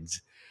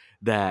kids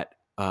that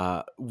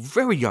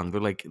very young.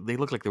 They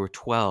look like they were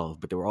 12,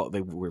 but they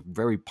were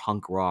very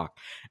punk rock.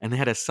 And they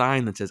had a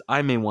sign that says,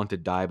 "I may want to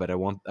die, but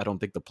I don't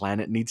think the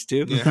planet needs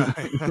to." Yeah.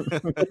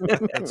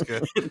 That's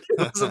good.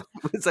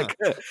 It's like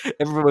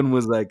everyone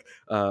was like,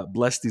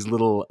 bless these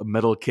little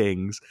metal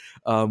kings.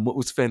 What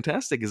was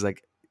fantastic is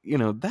like,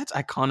 that's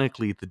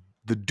iconically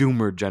the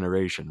doomer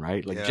generation,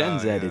 right? Like Gen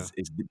Z Yeah. is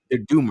they're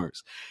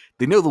doomers.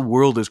 They know the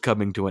world is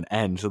coming to an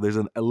end, so there's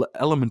an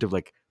element of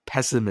like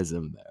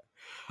pessimism there.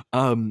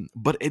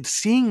 But it's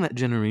seeing that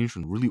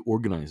generation really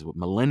organized with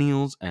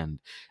millennials and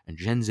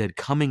Gen Z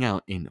coming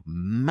out in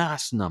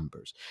mass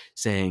numbers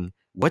saying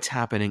what's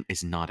happening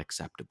is not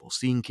acceptable.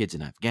 Seeing kids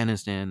in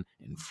Afghanistan,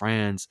 in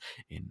France,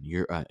 in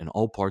Europe, in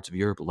all parts of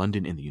Europe,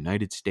 London, in the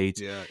United States,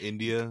 Yeah.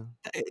 India.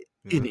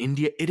 in Yeah.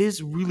 India, it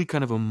is really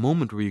kind of a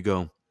moment where you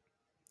go,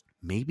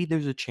 maybe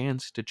there's a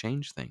chance to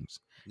change things.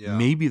 Yeah.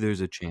 Maybe there's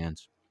a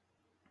chance.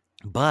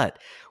 But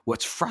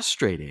what's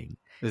frustrating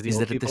Is the is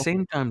old that at the people?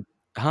 same time,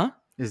 huh?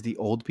 Is the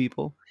old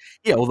people?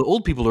 Yeah, well, the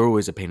old people are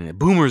always a pain in the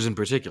boomers in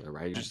particular,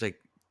 right? Just like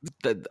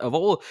of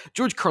all,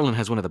 George Carlin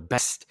has one of the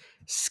best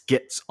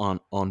skits on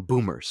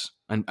boomers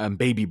and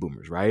baby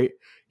boomers, right?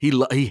 He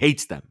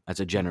hates them as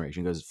a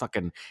generation. He goes,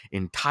 fucking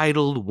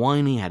entitled,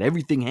 whiny, had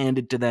everything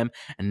handed to them,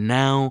 and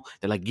now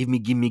they're like, give me,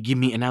 give me, give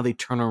me, and now they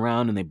turn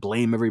around and they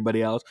blame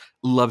everybody else.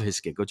 Love his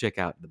skit. Go check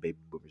out the baby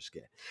boomer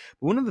skit.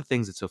 But one of the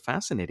things that's so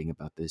fascinating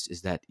about this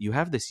is that you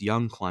have this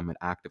young climate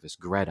activist,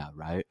 Greta,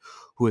 right,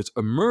 who has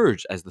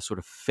emerged as the sort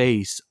of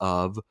face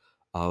of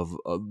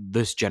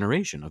this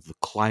generation, of the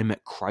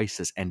climate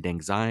crisis and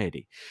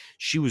anxiety.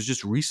 She was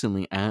just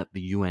recently at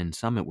the UN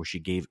summit where she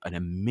gave an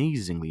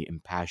amazingly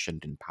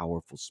impassioned and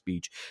powerful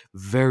speech,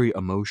 very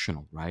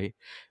emotional, right?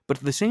 But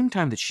at the same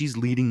time that she's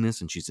leading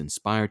this and she's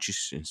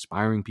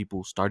inspiring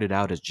people, started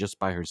out as just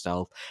by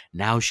herself,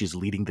 now she's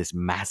leading this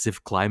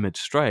massive climate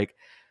strike.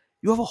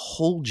 You have a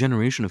whole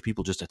generation of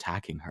people just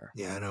attacking her.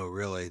 Yeah, I know,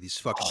 really. These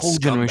A fucking whole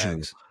generation of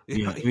scumbags.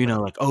 people. Yeah,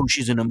 like, oh,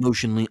 she's an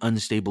emotionally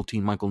unstable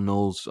teen. Michael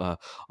Knowles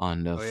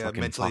on Oh yeah, fucking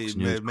mentally Fox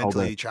News called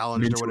her mentally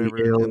challenged or mentally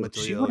whatever. Yeah, ill.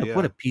 mentally She ill.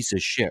 what a Yeah, piece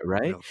of shit,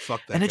 I right? know.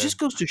 Fuck And that it guy. just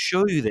goes to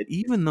show you that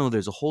even though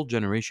there's a whole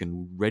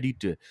generation ready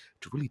to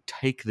really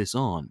take this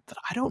on, that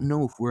I don't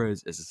know if we're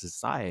as a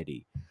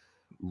society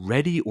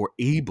ready or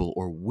able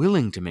or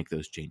willing to make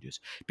those changes,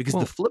 because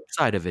the Well, flip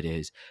side of it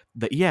is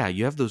that, yeah,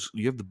 you have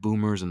the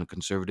boomers and the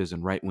conservatives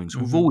and right wings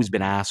who've mhm, always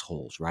been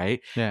assholes, right?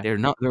 yeah.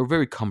 They're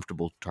very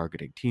comfortable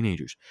targeting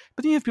teenagers.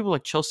 But then you have people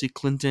like Chelsea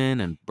Clinton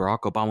and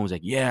Barack Obama who's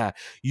like, yeah,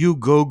 you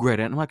go,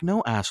 Greta. And I'm like,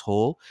 no,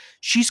 asshole,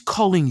 she's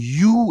calling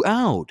you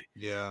out.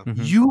 Yeah.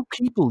 Mhm. You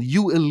people,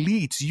 you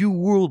elites, you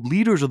world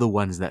leaders are the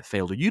ones that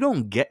failed her. You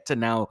don't get to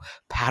now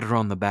pat her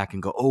on the back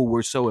and go, oh,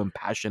 we're so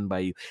impassioned by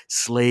you,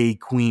 slay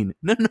queen.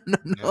 No, no, no,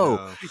 I no.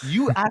 know.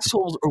 You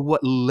assholes are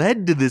what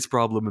led to this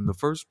problem in the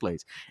first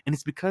place. And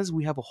it's because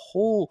we have a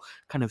whole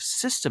kind of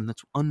system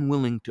that's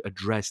unwilling to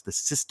address the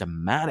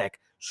systematic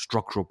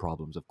structural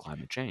problems of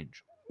climate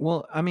change.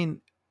 Well, I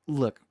mean,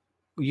 look,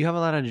 you have a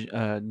lot of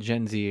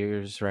Gen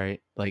Zers,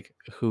 right? Like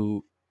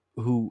who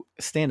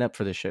stand up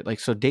for this shit. Like,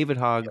 so David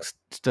Hogg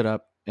stood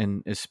up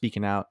and is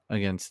speaking out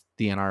against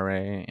the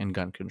NRA and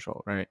gun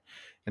control, right?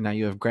 And now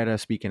you have Greta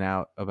speaking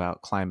out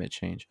about climate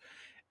change.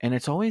 And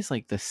it's always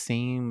like the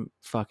same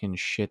fucking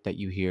shit that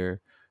you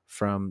hear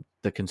from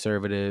the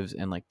conservatives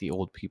and like the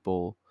old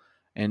people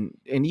and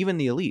even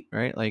the elite,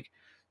 right? Like,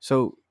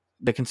 so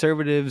the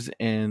conservatives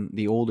and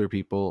the older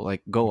people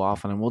like go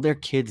off on them. Well, they're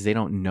kids, they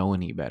don't know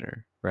any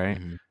better, right?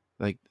 Mhm.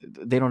 Like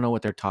they don't know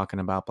what they're talking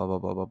about, blah blah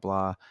blah blah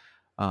blah.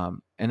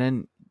 And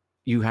then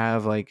you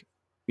have like,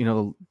 you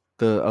know,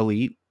 the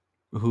elite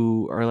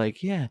who are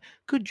like, yeah,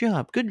 good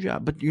job,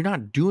 but you're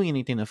not doing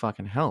anything to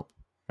fucking help,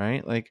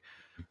 right? Like,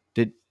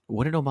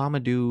 what did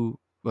Obama do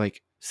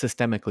like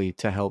systemically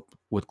to help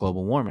with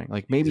global warming?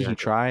 Like maybe he Exactly.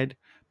 tried,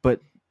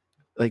 but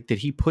like did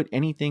he put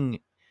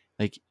anything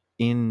like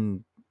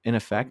in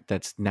effect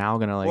that's now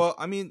gonna like Well,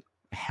 I mean,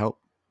 help?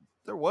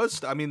 there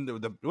was. I mean,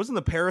 wasn't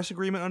the Paris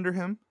Agreement under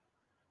him?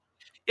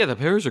 Yeah, the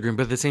Paris Agreement,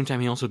 but at the same time,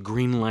 he also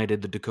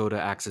green-lighted the Dakota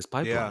Access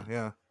Yeah, Pipeline.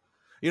 yeah.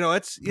 You know,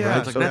 it's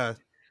Right. yeah, Like So yeah.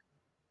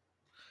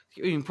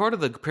 I mean, part of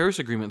the Paris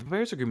Agreement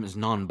is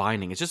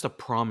non-binding. It's just a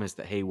promise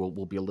that, hey,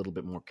 we'll be a little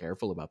bit more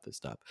careful about this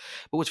stuff.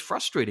 But what's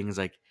frustrating is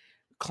like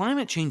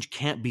climate change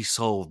can't be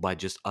solved by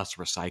just us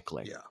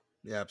recycling. Yeah.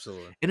 Yeah,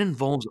 absolutely. It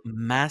involves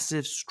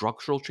massive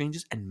structural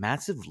changes and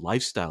massive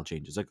lifestyle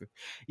changes. Like,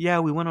 yeah,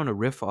 we went on a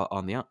riff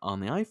on the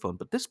iPhone,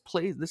 but this,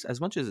 as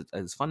much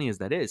as funny as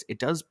that is, it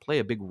does play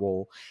a big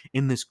role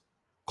in this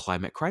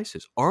climate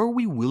crisis. Are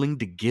we willing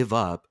to give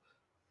up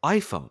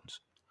iPhones?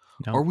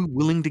 Are no. we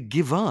willing to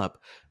give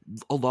up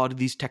a lot of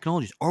these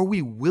technologies? Are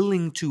we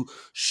willing to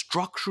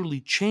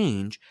structurally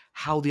change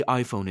how the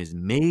iPhone is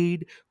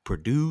made,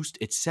 produced,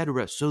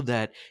 etc., so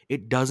that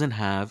it doesn't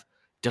have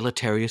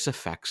deleterious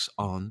effects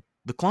on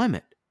the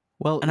climate?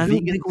 Well, And I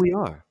don't think we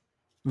are.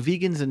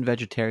 vegans and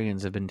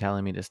vegetarians have been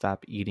telling me to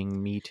stop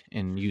eating meat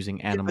and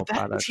using Yeah, animal but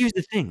products. here's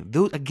the thing.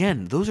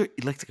 Those are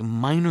like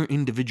minor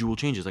individual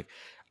changes. Like,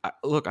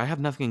 look, I have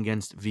nothing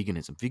against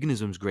veganism.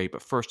 Veganism is great,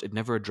 but first, it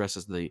never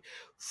addresses the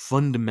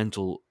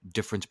fundamental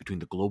difference between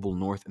the global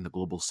north and the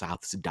global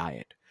south's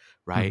diet,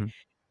 right? Mhm.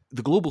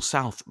 The global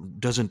south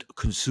doesn't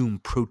consume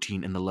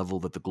protein in the level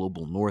that the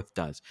global north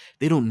does.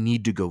 They don't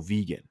need to go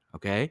vegan,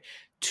 okay?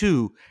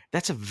 Two,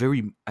 that's a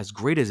very, as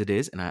great as it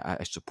is, and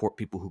I support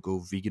people who go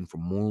vegan for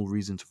moral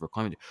reasons, for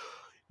climate,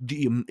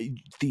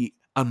 the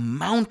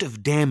amount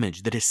of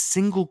damage that a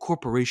single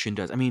corporation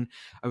does. I mean,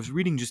 I was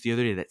reading just the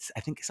other day that I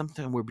think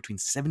somewhere between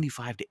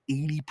 75 to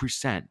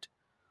 80%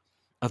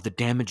 of the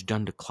damage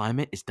done to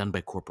climate is done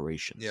by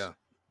corporations. Yeah.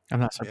 I'm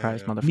not Yeah,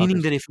 surprised, yeah.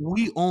 Meaning motherfuckers. that if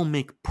we all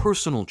make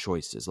personal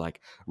choices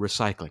like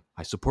recycling,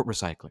 I support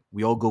recycling.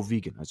 We all go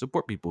vegan. I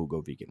support people who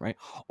go vegan, right?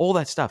 All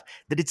that stuff,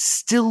 that it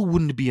still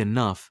wouldn't be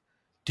enough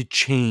to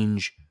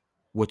change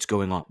what's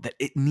going on. That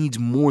it needs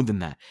more than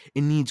that.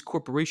 It needs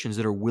corporations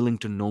that are willing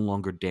to no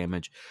longer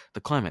damage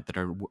the climate, that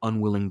are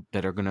unwilling,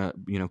 that are going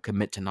to,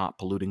 commit to not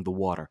polluting the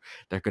water.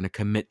 They're going to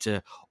commit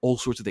to all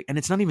sorts of things. And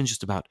it's not even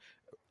just about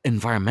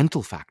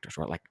environmental factors,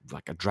 right?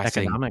 Like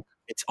addressing, Economic.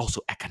 it's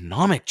also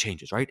economic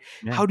changes, right?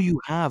 Yeah. How do you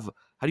have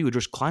how do you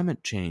address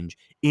climate change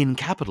in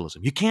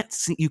capitalism? You can't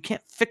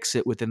fix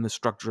it within the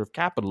structure of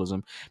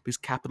capitalism because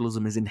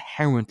capitalism is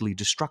inherently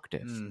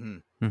destructive,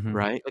 Mhm.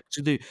 right?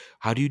 Like,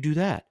 how do you do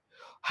that?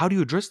 How do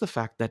you address the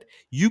fact that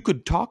you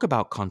could talk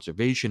about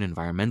conservation,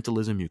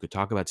 environmentalism, you could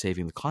talk about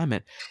saving the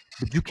climate,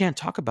 but you can't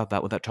talk about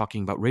that without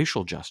talking about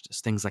racial justice,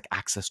 things like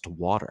access to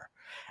water,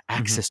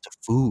 access to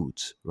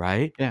foods,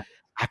 right? Yeah.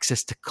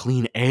 Access to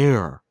clean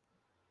air.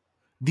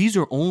 These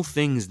are all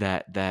things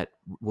that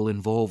will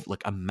involve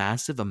like a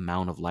massive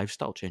amount of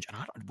lifestyle change, and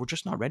we're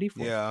just not ready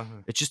for it. Yeah.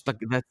 It's just like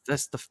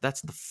that's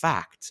the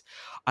fact.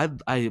 I'm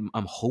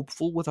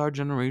hopeful with our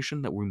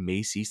generation that we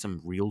may see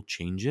some real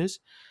changes,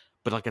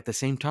 but like at the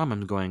same time,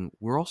 I'm going,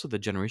 we're also the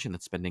generation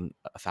that's spending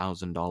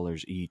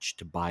 $1,000 each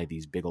to buy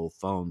these big old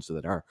phones so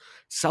that our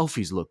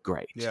selfies look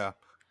great. Yeah.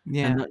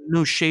 Yeah. And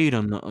no shade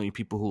on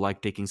people who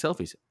like taking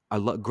selfies.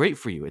 Great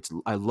for you.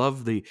 I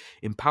love the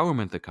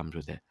empowerment that comes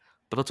with it.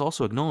 But let's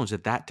also acknowledge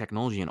that that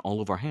technology in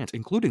all of our hands,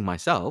 including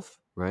myself,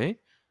 right,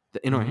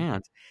 in our Mhm.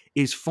 hands,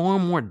 is far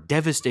more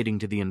devastating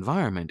to the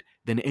environment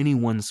than any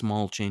one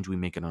small change we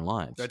make in our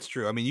lives. That's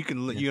true. I mean, you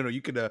can, Yeah.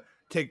 you could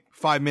take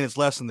 5 minutes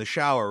less in the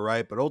shower,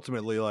 right? But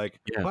ultimately, like,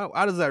 Yeah. wow,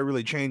 how does that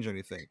really change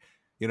anything?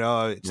 You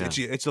know,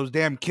 it's those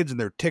damn kids and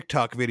their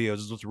TikTok videos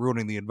is what's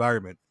ruining the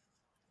environment.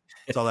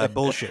 It's all that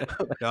bullshit.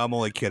 No, I'm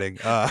only kidding.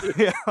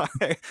 Yeah.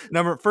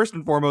 First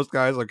and foremost,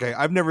 guys. Okay,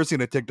 I've never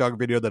seen a TikTok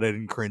video that I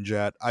didn't cringe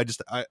at. I'm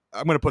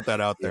gonna put that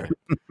out Yeah. there.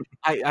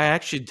 I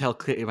actually tell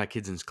my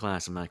kids in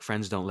class, I'm like,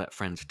 friends don't let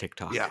friends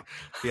TikTok.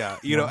 Yeah.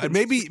 You know, and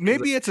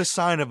maybe it's a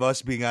sign of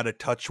us being out of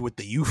touch with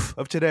the youth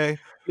of today.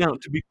 Now,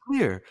 to be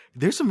clear,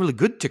 there's some really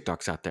good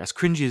TikToks out there. As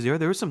cringy as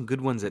there are some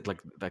good ones that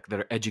like that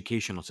are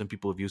educational. Some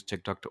people have used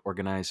TikTok to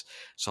organize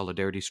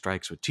solidarity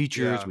strikes with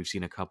teachers. Yeah. We've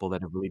seen a couple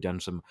that have really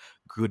done some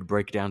good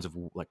breakdowns of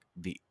like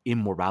the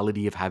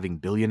immorality of having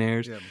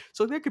billionaires. Yeah.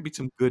 So there could be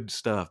some good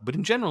stuff. But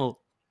in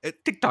general,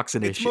 TikTok's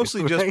an It's issue.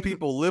 mostly just right?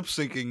 people lip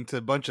syncing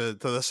to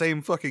the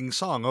same fucking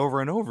song over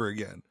and over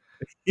again.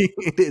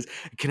 It is.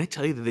 Can I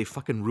tell you that they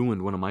fucking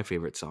ruined one of my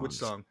favorite songs? Which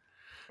song?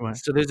 What?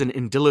 So there's an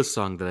Indilla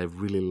song that I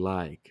really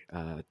like.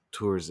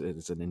 Tours,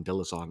 it's an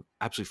Indilla song.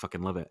 Absolutely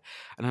fucking love it.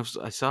 And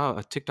I saw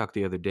a TikTok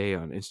the other day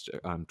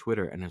on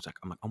Twitter, and I'm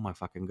like, oh my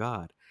fucking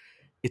god,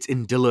 it's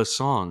Indilla's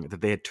song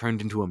that they had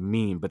turned into a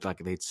meme, but like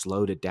they'd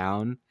slowed it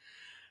down.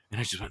 And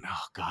I just went,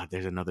 oh god,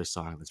 there's another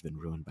song that's been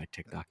ruined by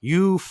TikTok.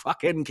 You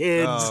fucking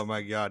kids. Oh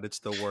my god, it's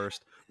the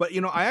worst. But you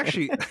know, I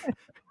actually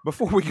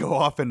before we go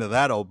off into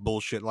that old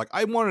bullshit, like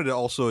I wanted to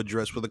also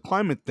address with the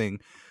climate thing.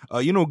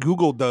 You know,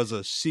 Google does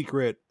a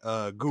secret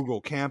Google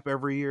camp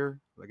every year,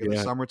 like in the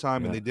Yeah,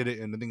 summertime, and yeah, they did it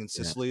in I think in yeah.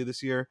 Sicily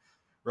this year,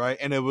 right?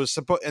 And it was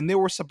they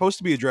were supposed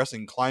to be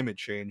addressing climate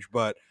change,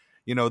 but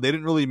you know, they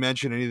didn't really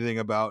mention anything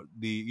about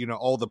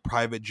all the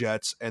private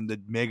jets and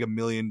the mega $1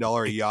 million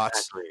yachts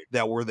Exactly.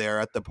 that were there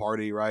at the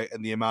party, right?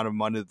 And the amount of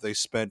money that they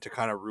spent to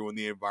kind of ruin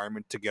the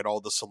environment to get all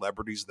the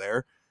celebrities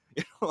there.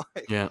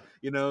 Yeah.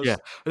 Yeah. Yeah.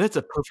 That's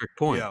a perfect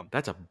point. Yeah.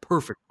 That's a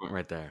perfect point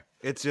right there.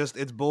 It's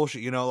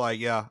bullshit, like,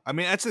 yeah. I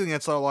mean, that's the thing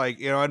that's all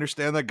like, I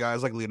understand that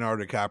guys like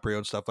Leonardo DiCaprio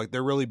and stuff, like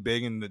they're really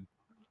big in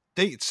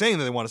saying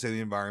that they want to save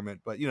the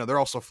environment, but they're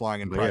also flying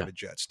in But yeah. private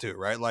jets too,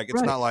 right? Like it's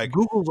Right. not like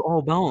Google's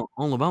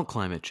all about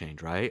climate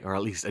change, right? Or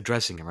at least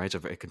addressing it, right? So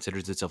it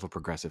considers itself a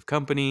progressive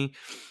company.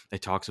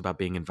 It talks about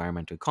being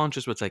environmentally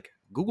conscious, but it's like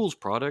Google's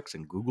products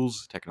and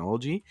Google's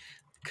technology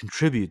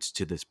contributes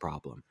to this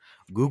problem.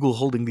 Google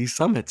holding these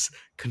summits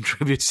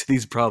contributes to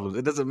these problems.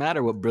 It doesn't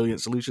matter what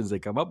brilliant solutions they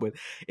come up with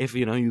if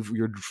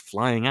you're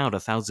flying out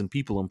 1,000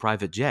 people in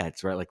private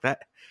jets, right? Like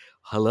that.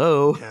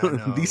 Hello, Yeah,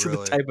 no, these are the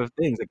really. type of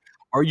things. Like,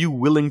 are you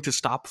willing to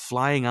stop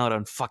flying out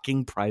on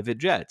fucking private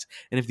jets?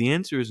 And if the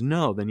answer is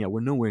no, then yeah,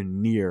 we're nowhere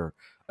near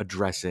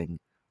addressing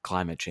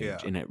climate change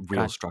Yeah. in a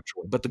real God-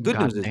 structural way. But the good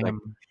news is, like,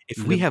 Goddamn.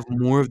 if we have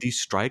more of these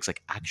strikes,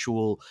 like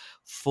actual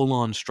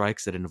full-on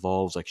strikes that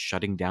involves like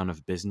shutting down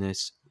of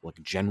business,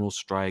 like general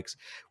strikes,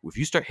 if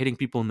you start hitting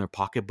people in their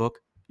pocketbook,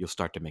 you'll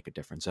start to make a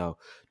difference. So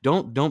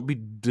don't be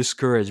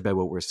discouraged by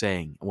what we're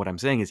saying. What I'm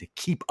saying is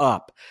keep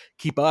up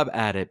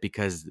at it,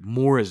 because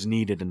more is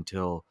needed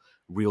until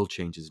real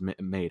change is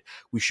made.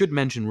 We should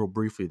mention real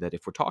briefly that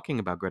if we're talking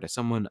about Greta,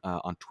 someone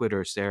on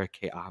Twitter, Sarah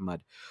K.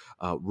 Ahmad,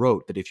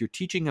 wrote that if you're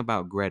teaching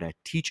about Greta,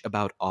 teach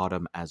about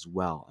Autumn as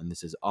well. And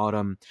this is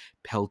Autumn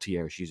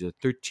Peltier. She's a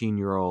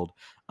 13-year-old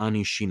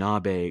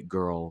Anishinaabe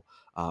girl,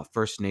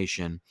 First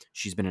Nation.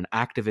 She's been an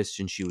activist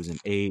since she was an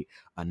 8,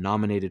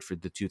 nominated for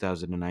the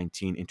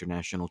 2019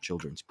 International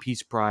Children's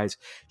Peace Prize.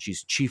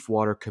 She's chief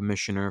water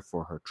commissioner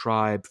for her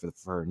tribe, for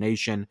her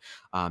nation.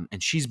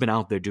 And she's been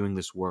out there doing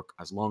this work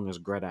as long as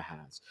Greta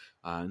has.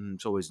 And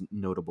it's always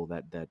notable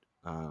that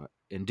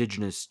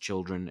Indigenous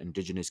children,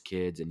 Indigenous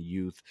kids and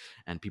youth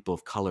and people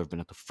of color have been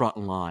at the front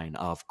line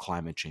of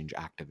climate change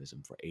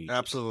activism for ages.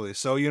 Absolutely.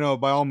 So,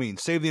 by all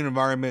means, save the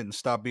environment and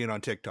stop being on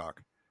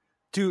TikTok.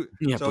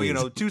 Please.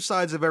 Two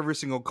sides of every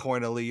single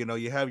coin, Ali.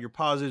 You have your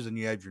positives and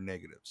you have your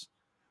negatives,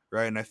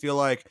 right? And I feel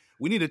like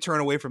we need to turn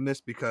away from this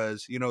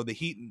because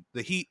the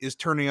heat is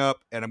turning up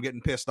and I'm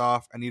getting pissed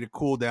off. I need to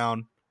cool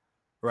down.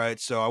 right?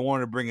 So I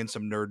wanted to bring in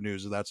some nerd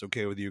news, if that's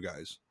okay with you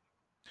guys.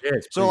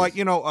 Yes, So like,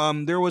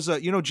 there was a,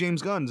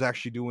 James Gunn's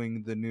actually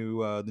doing the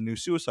new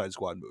Suicide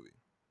Squad movie.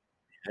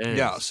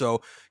 Yeah,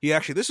 so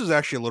this is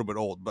actually a little bit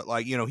old, but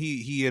like,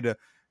 he had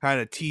kind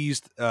of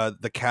teased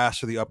the cast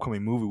for the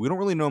upcoming movie. We don't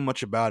really know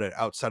much about it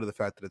outside of the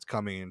fact that it's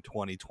coming in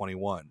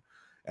 2021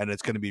 and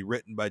it's going to be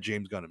written by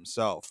James Gunn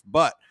himself.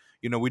 But,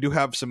 we do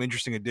have some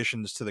interesting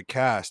additions to the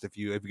cast if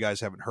you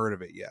guys haven't heard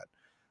of it yet.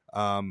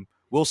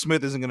 Will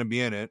Smith isn't going to be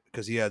in it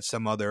because he had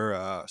some other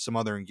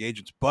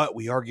engagements, but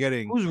we are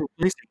getting who's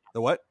replacing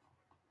the what?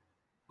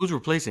 Who's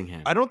replacing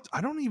him? I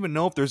don't even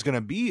know if there's going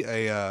to be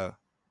a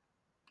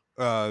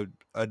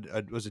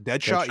was it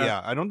Deadshot?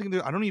 Yeah, I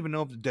don't even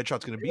know if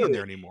Deadshot's going to be in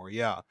there anymore.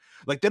 Yeah,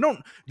 like they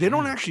don't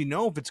actually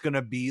know if it's going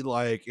to be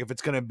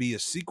a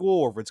sequel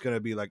or if it's going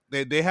to be like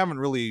they haven't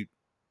really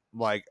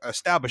like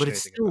established but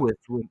anything. It's still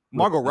with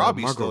Margot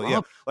Robbie still, Robbie.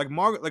 yeah. Like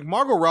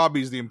Margot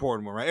Robbie's the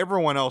important one, right?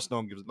 Everyone else, no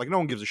one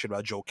gives a shit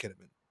about Joel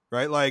Kinnaman,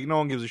 right? Like no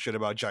one gives a shit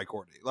about Jai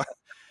Courtney, like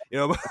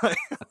but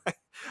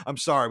I'm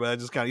sorry, but I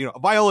just kind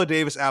of Viola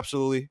Davis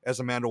absolutely as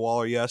Amanda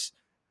Waller, yes.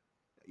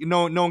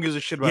 No one gives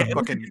a shit about it fucking.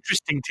 Was an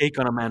interesting take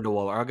on Amanda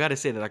Waller. I gotta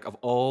say that, like, of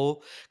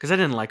all, because I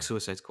didn't like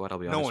Suicide Squad. I'll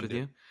be honest with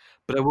you,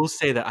 but I will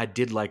say that I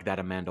did like that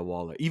Amanda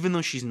Waller, even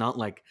though she's not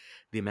like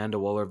the Amanda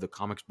Waller of the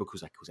comics book,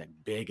 who's like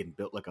big and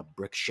built like a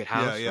brick shit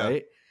house,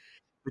 right?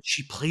 But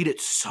she played it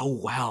so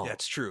well.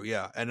 That's true,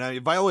 yeah.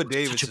 And Viola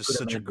Davis is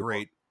such a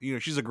great,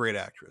 she's a great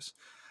actress.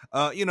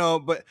 But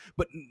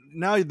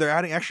now they're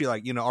adding actually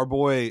like our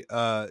boy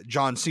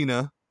John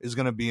Cena is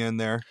gonna be in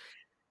there.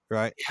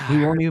 Right,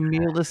 we won't even be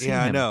able to see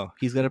him. I know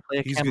he's gonna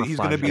play. He's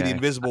gonna be the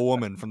Invisible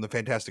Woman from the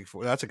Fantastic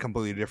Four. That's a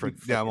completely different.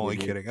 Yeah, I'm only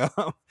kidding.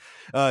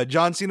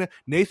 John Cena,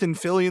 Nathan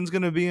Fillion's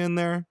gonna be in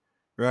there,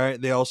 right?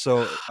 They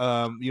also,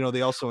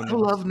 they also. I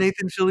love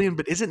Nathan Fillion,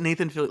 but isn't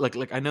Nathan Fillion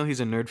like I know he's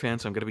a nerd fan,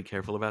 so I'm gonna be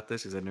careful about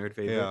this. He's a nerd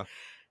favorite. Yeah.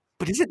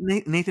 But isn't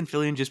Nathan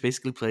Fillion just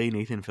basically play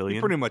Nathan Fillion? He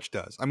pretty much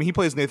does. I mean, he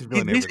plays Nathan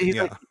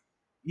Fillion.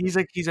 He's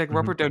like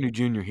Robert Downey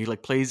Jr. He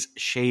like plays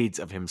shades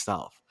of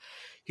himself.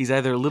 He's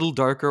either a little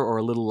darker or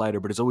a little lighter,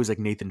 but it's always like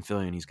Nathan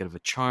Fillion. He's kind of a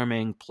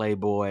charming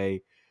playboy,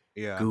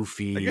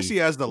 goofy. I guess he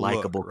has the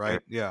likable, look, right?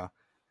 Yeah.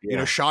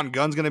 Sean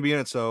Gunn's gonna be in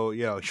it, so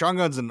Sean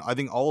Gunn's in I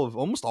think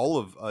almost all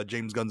of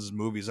James Gunn's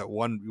movies at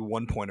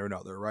one point or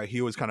another, right?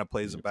 He always kind of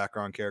plays a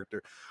background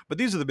character. But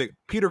these are the big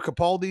Peter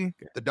Capaldi,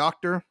 the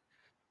Doctor.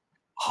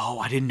 Oh,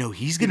 I didn't know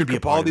he's gonna be a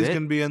part of it. Capaldi's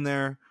gonna be in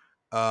there.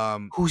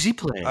 Who's he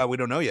playing? We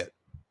don't know yet.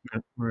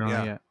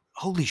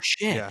 Holy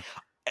shit! Yeah.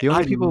 The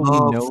only people we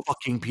know,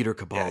 fucking Peter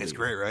Capaldi. Yeah, it's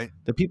great, right?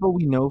 The people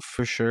we know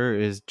for sure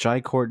is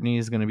Jai Courtney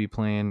is going to be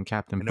playing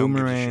Captain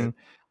Boomerang.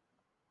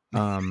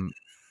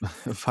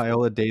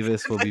 Viola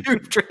Davis will be. You're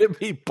trying to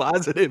be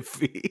positive,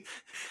 Fee.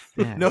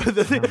 Yeah, no,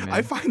 the thing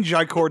I find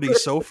Jai Courtney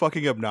so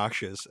fucking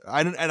obnoxious.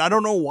 I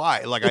don't know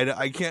why. Like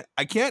I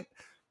can't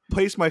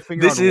place my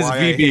finger on why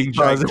I hate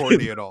Jai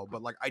Courtney at all.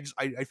 But like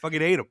I fucking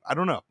hate him. I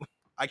don't know.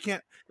 I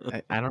can't.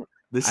 I don't.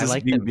 This is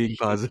like being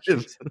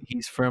positive.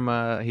 He's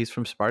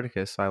from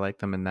Spartacus, so I like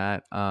them in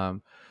that.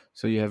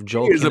 So you have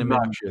Joel Kinnaman.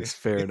 Obnoxious.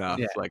 Fair enough.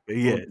 Yeah. Like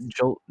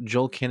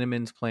Joel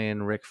Kinnaman's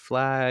playing Rick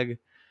Flag.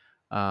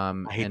 I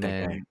hate and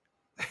that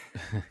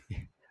then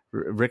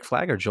Rick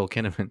Flag or Joel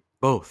Kinnaman?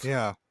 Both.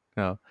 Yeah.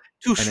 No.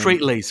 Too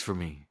straight laced for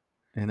me.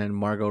 And then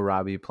Margot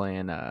Robbie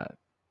playing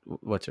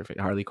what's her face?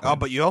 Harley Quinn. Oh,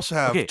 but you also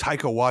have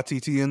Taika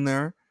Waititi in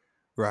there,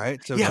 right?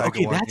 So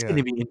that's going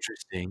to be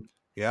interesting.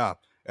 Yeah.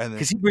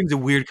 Because he brings a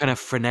weird kind of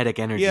frenetic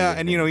energy. Yeah,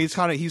 and he's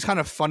kind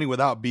of funny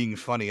without being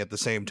funny at the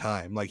same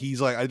time. Like he's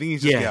like, I think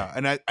he's just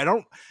and I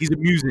don't. He's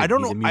amusing. I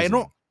don't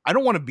know. I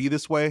don't want to be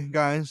this way,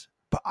 guys.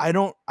 But I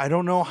don't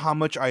know how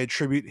much I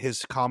attribute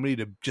his comedy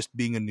to just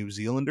being a New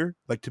Zealander,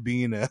 like to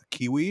being a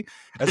Kiwi,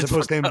 as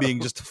opposed to him being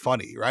just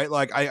funny, right?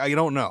 Like I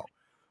don't know.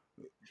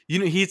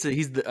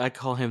 I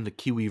call him the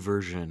Kiwi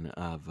version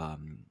of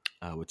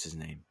what's his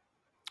name?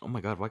 Oh my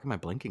god, why am I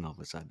blanking all of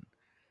a sudden?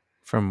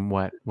 From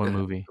what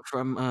movie?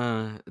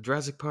 From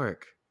Jurassic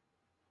Park.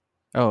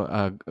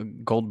 Oh,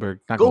 Goldberg.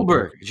 Not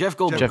Goldberg. Jeff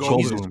Goldblum. Jeff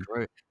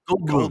Goldblum.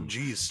 Goldblum.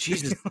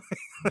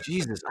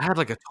 Jesus. I had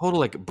like a total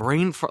like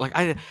brain fart. Like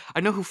I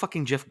know who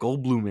fucking Jeff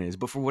Goldblum is,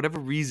 but for whatever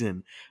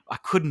reason, I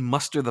couldn't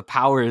muster the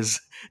powers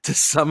to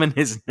summon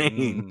his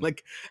name.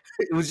 Like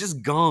it was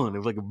just gone. It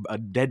was like a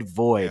dead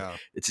void. Yeah.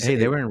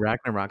 They were in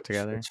Ragnarok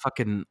together. It's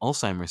fucking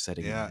Alzheimer's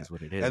setting. Yeah, is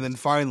what it is. And then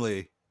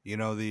finally,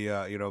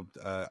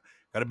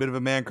 got a bit of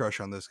a man crush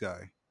on this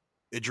guy.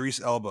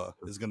 Idris Elba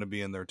is going to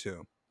be in there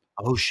too.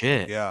 Oh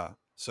shit! Yeah.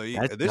 So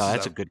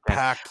that's a good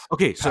packed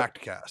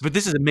cast. But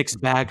this is a mixed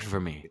bag for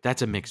me.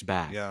 That's a mixed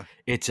bag. Yeah.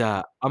 It's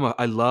I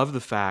love the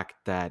fact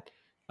that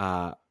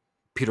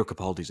Peter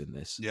Capaldi's in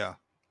this. Yeah.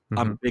 Mm-hmm.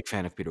 I'm a big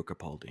fan of Peter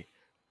Capaldi.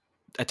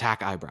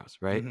 Attack eyebrows,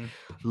 right? Mm-hmm.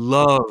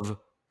 Love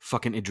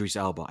fucking Idris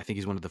Elba. I think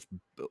he's one of the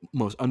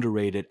most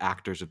underrated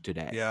actors of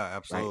today. Yeah,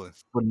 absolutely.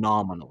 Right?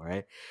 Phenomenal,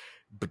 right?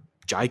 But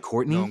Jai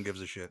Courtney, no one gives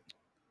a shit.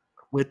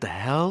 What the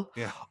hell?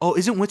 Yeah. Oh,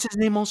 what's his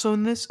name also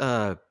in this?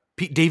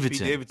 Pete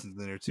Davidson. Pete Davidson's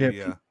in there too.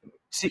 Yeah.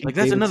 See, like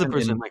that's another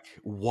person. Like,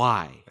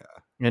 why?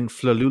 Yeah. And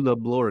Flulula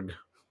Blorg.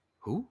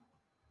 Who?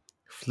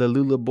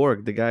 Flelula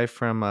Borg, the guy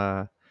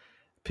from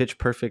Pitch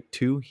Perfect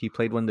 2. He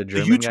played one of the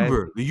The German guys.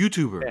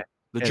 YouTuber, Yeah,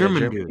 the yeah,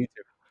 German German dude. YouTuber.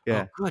 Oh,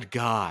 Yeah, good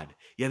God.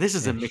 Yeah, this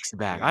is a yeah, mixed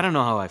bag. yeah. I don't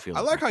know how I feel.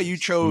 I like about how you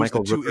this. chose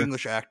Michael the two Rooker.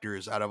 English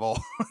actors out of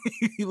all.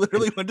 You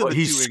literally went to Oh, the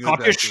he's two English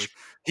Scottish. actors.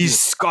 He's The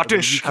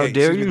Scottish. UK, How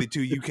dare excuse me, you? the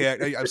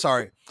two UK. I'm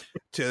sorry,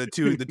 to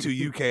the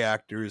two UK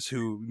actors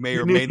who may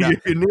You or may not.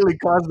 nearly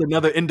caused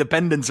another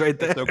independence right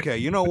there. It's okay.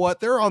 You know what?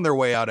 They're on their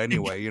way out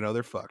anyway. You know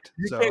they're fucked.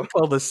 You So can't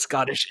call the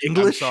Scottish I'm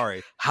English.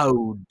 sorry.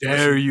 How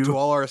dare Listen, you? to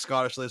all our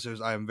Scottish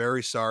listeners, I am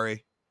very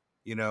sorry.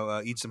 You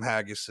know, eat some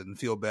haggis and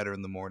feel better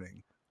in the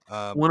morning.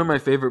 One of my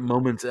favorite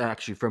moments,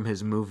 actually, from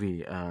his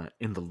movie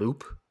 "In the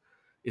Loop,"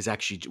 is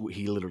actually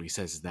he literally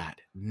says that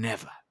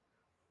never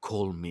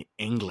call me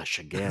English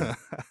again.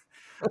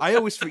 I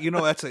always,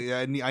 that's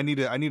I need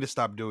to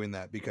stop doing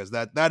that because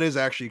that is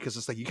actually because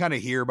it's like you kind of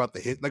hear about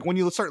the like when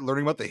you start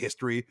learning about the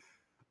history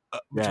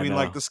between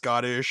like no. the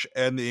Scottish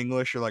and the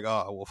English, you're like,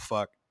 oh well,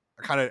 fuck.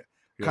 I kind of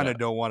Yeah.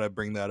 don't want to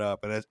bring that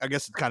up, and I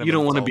guess it's kind of You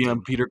don't want to be insulting.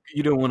 on Peter.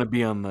 You don't want to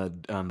be on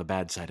the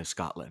bad side of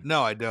Scotland.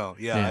 No, I don't.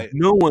 Yeah, Yeah.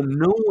 No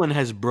one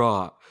has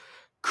brought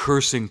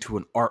cursing to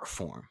an art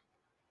form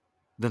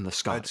than the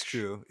Scottish. that's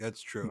true.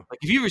 That's true. Like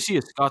if you ever see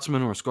a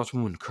Scotsman or a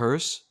Scotswoman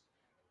curse,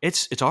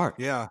 it's art.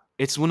 Yeah,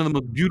 It's one of the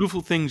most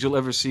beautiful things you'll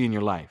ever see in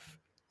your life.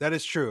 that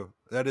is true.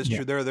 That is Yeah.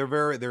 true. They're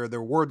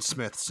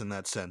wordsmiths in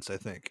that sense, I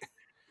think.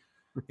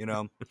 You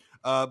know,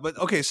 but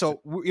okay,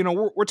 so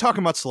we're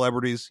talking about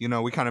celebrities. You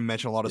know, we kind of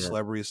mentioned a lot of Yeah.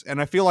 celebrities, and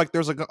I feel like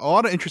there's like a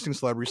lot of interesting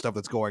celebrity stuff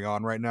that's going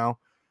on right now,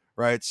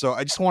 right? So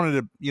I just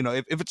wanted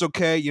to, if it's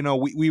okay,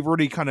 we've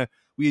already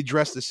we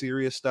addressed the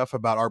serious stuff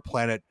about our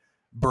planet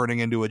burning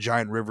into a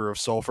giant river of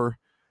sulfur.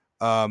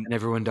 And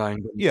everyone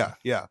dying.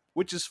 Yeah,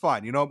 which is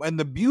fine, and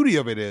the beauty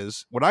of it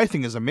is, what I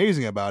think is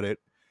amazing about it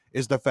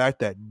is the fact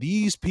that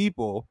these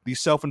people, these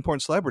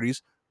self-important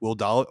celebrities,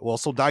 will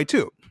also die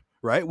too,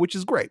 right? Which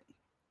is great.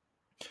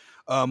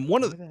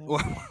 One of the,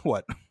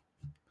 what?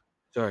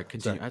 Sorry,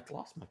 continue. I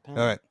lost my pen.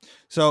 All right,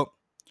 so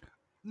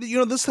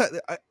this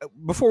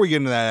before we get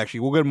into that,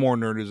 actually, we'll get more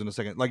nerders in a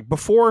second. Like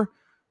before,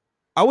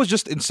 I was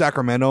just in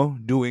Sacramento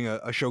doing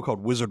a show called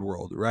Wizard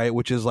World, right?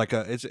 Which is like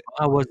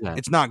How was that?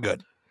 it's not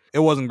good. It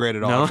wasn't great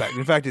at all. No?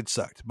 In fact, it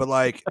sucked. But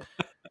like,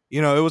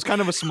 it was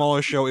kind of a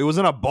smaller show. It was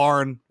in a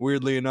barn,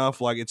 weirdly enough.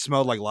 Like it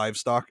smelled like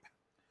livestock.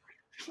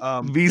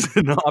 V's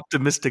in an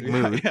optimistic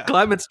Yeah, mood. yeah.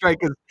 Climate strike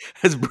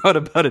has brought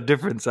about a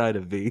different side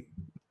of V.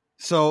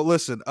 So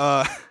listen,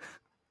 and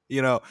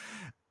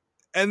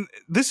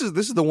this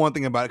is the one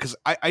thing about it, because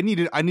I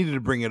needed to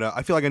bring it up.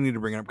 I feel like I need to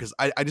bring it up because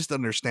I just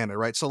understand it,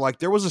 right? So like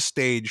there was a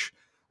stage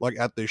like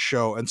at this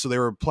show, and so they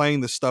were playing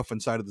this stuff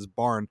inside of this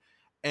barn,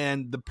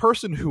 and the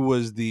person who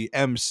was the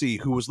MC,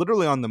 who was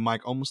literally on the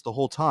mic almost the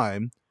whole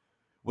time,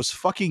 was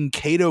fucking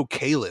Kato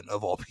Kalin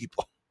of all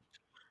people.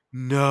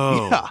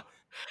 No. Yeah.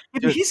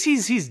 But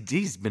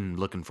he's been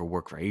looking for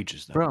work for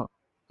ages though. Bro,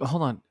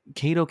 hold on.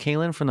 Kato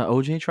Kalin from the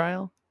OJ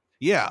trial?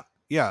 Yeah.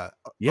 Yep.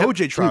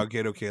 OJ trial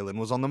Kato Kalin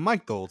was on the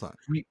mic the whole time.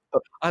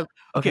 Okay,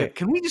 Okay,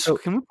 can we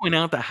point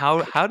out that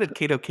how did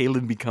Kato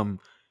Kalin become,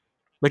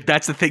 like,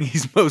 that's the thing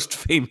he's most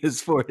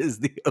famous for, is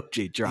the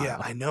OJ trial. Yeah,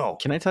 I know.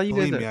 Can I tell you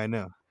Believe guys? me, I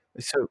know.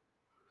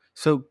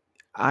 So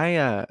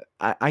I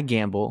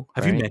gamble.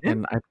 Have you right? met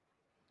him? And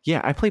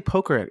I play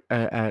poker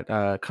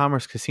at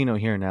Commerce Casino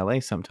here in LA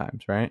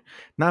sometimes, right?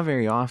 Not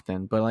very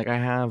often, but like I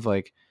have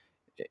like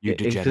You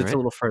it's degenerate. a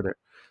little further.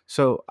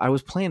 So I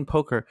was playing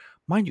poker,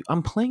 mind you.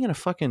 I'm playing at a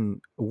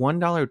fucking $1,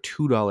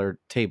 $2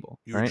 table.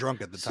 You were right?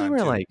 drunk at the So time, we're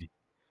too. like,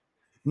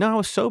 no, I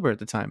was sober at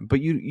the time. But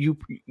the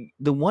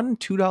 $1,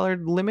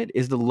 $2 limit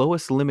is the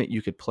lowest limit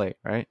you could play,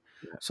 right?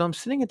 Yeah. So I'm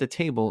sitting at the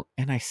table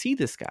and I see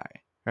this guy,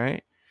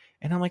 right?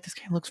 And I'm like, this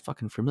guy looks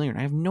fucking familiar, and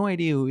I have no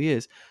idea who he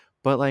is.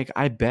 But like,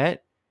 I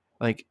bet,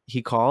 like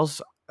he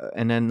calls,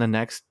 and then the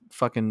next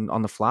fucking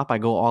on the flop, I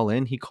go all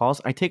in. He calls,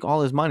 I take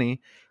all his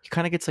money. He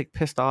kind of gets like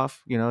pissed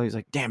off, he's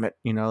like, damn it,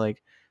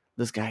 like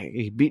this guy,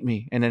 he beat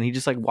me. And then he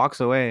just like walks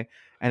away.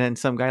 And then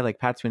some guy like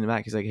pats me in the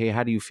back. He's like, hey,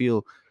 how do you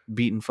feel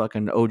beating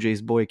fucking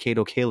OJ's boy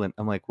Kato Kalin?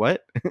 I'm like,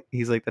 what?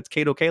 He's like, that's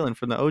Kato Kalin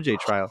from the OJ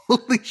trial.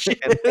 Holy shit.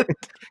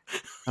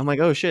 I'm like,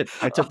 oh shit,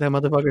 I took that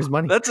motherfucker's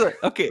money.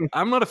 Okay.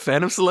 I'm not a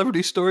fan of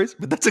celebrity stories,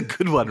 but that's a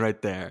good one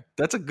right there.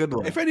 That's a good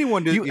one. If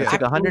anyone did, I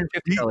took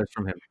 $150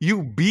 from him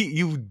You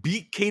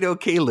beat Kato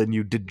Kalin,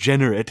 you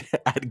degenerate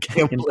at in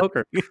gambling.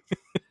 poker.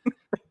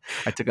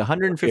 I took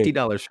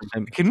 $150 from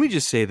him. Can we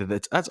just say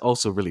that that's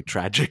also really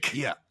tragic?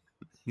 yeah.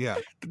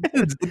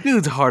 The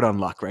dude's hard on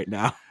luck right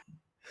now.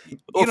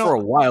 Or for a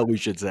while, we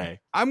should say.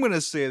 I'm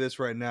gonna say this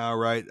right now,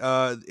 right?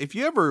 If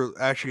you ever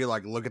actually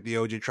like look at the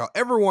OJ trial,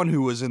 everyone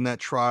who was in that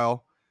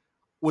trial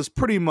was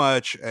pretty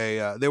much they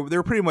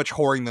were pretty much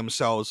whoring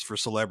themselves for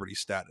celebrity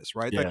status,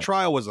 right? Yeah. That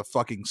trial was a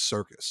fucking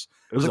circus.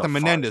 It was was like a the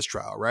Menendez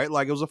trial, right?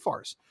 Like it was a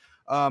farce.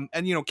 And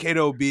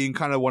Kato being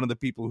kind of one of the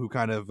people who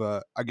kind of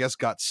I guess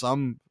got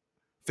some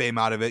fame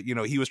out of it.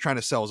 He was trying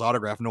to sell his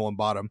autograph, no one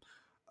bought him.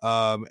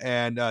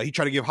 And he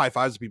tried to give high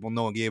fives to people,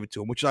 no one gave it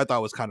to him, which I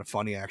thought was kind of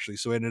funny actually.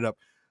 So it ended up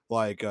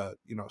like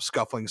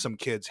scuffling some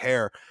kid's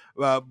hair.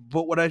 But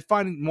what I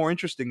find more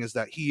interesting is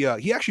that he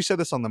actually said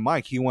this on the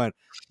mic. He went,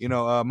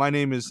 my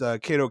name is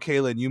Kato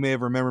Kalin. You may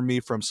have remembered me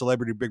from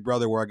Celebrity Big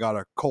Brother, where I got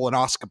a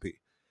colonoscopy.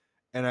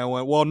 And I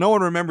went, well, no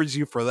one remembers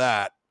you for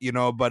that,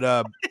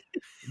 but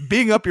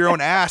being up your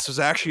own ass is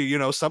actually,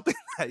 something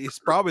that is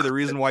probably the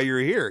reason why you're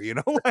here,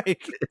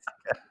 like.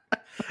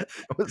 I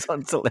was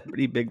on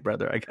Celebrity Big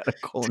Brother. I got a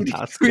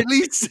colonoscopy.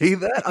 Really say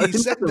that? He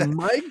said on the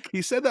that. mic?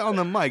 He said that on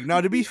the mic.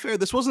 Now, to be fair,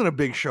 this wasn't a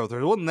big show.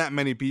 There wasn't that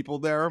many people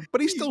there,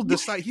 but he still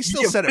decided. He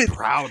still said it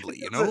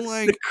proudly,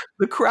 like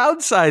the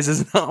crowd size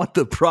is not what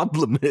the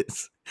problem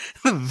is.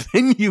 The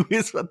venue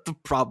is what the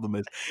problem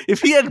is.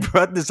 If he had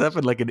brought this up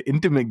in like an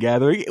intimate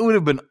gathering, it would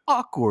have been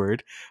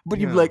awkward. But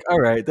you'd be like, all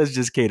right, that's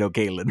just Kato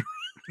Kalin.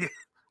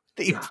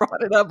 They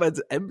brought it up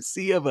as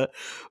MC of a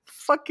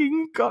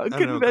fucking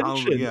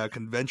convention.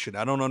 Convention.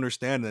 I don't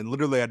understand. And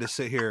literally, I had to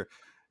sit here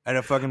and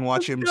I fucking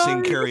watch him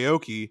sing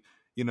karaoke.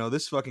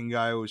 This fucking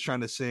guy was trying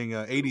to sing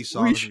 80s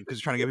songs because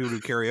he's trying to get people to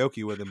do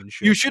karaoke with him and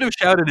shit. You should have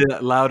shouted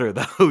it louder,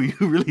 though. You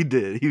really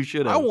did. You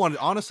should have.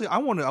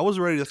 I was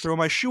ready to throw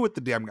my shoe at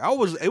the damn guy.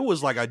 It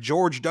was like a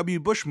George W.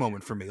 Bush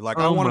moment for me. Like,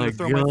 I wanted to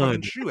throw my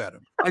fucking shoe at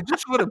him. I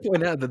just want to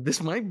point out that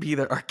this might be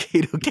the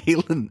Kato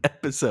Kalin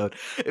episode.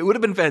 It would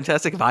have been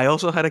fantastic if I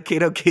also had a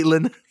Kato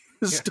Kalin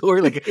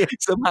story. Like,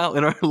 somehow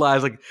in our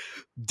lives, like,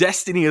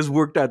 destiny has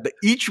worked out that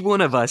each one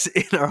of us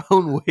in our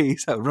own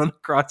ways have run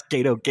across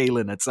Kato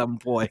Kalin at some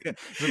point.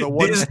 So the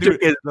one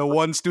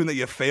student that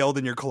you failed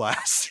in your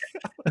class.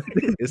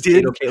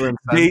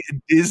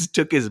 Diz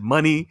took his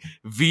money.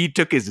 V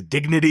took his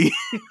dignity.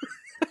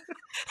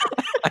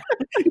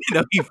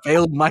 He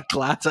failed my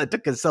class. I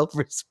took his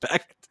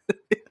self-respect.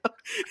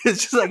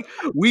 It's just like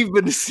we've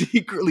been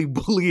secretly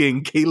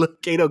bullying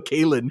Kato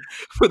Kalin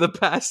for the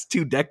past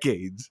 2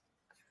 decades.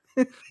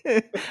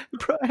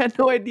 Bro, I had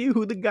no idea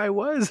who the guy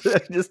was.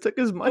 I just took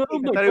his money.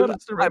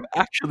 I'm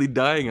actually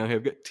dying. I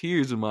have got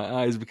tears in my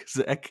eyes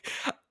because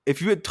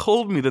if you had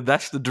told me that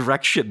that's the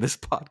direction this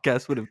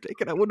podcast would have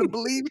taken, I would have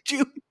believed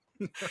you.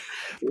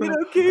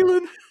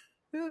 Kalin.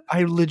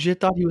 I legit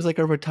thought he was like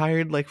a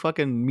retired like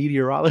fucking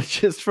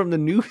meteorologist from the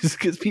news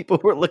because people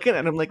were looking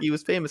at him like he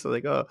was famous. I was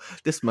like, oh,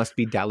 this must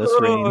be Dallas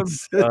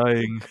Reigns. I'm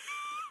dying.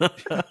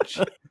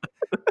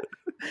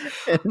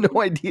 I had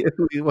no idea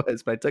who he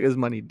was, but I took his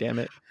money, damn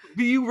it.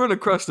 You run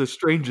across the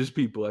strangest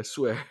people, I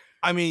swear.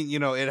 I mean,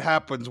 it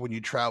happens when you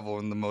travel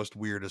in the most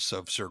weirdest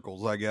of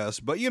circles, I guess.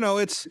 But,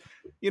 it's,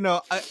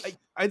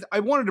 I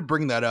wanted to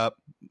bring that up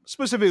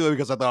specifically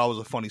because I thought it was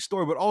a funny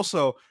story, but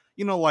also,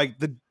 like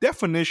the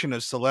definition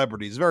of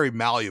celebrity is very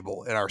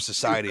malleable in our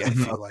society, I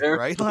feel like,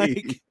 right?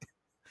 Like,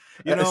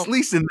 at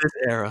least in this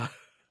era.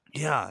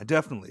 Yeah,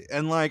 definitely.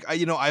 And like,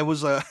 I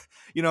was, I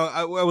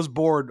was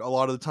bored a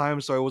lot of the time,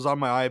 so I was on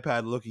my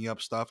iPad looking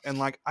up stuff. And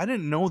like, I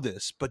didn't know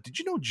this, but did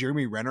you know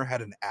Jeremy Renner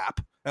had an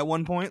app at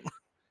one point?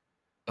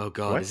 Oh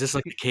God, what? Is this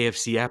like a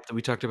KFC app that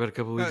we talked about a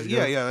couple weeks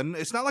ago? Yeah. And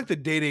it's not like the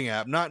dating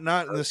app, not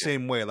in the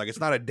same way. Like, it's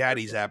not a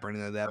daddy's app or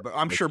anything like that. But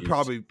I'm sure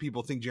probably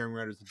people think Jeremy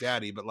Renner's the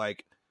daddy. But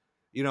like,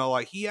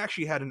 like he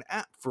actually had an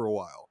app for a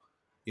while,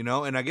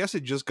 and I guess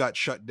it just got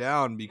shut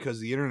down because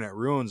the internet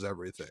ruins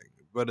everything.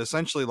 But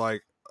essentially,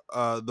 like,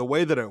 the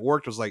way that it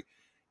worked was like,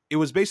 it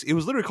was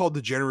literally called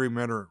the Jeremy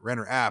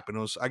Renner app, and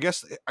it was I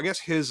guess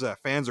his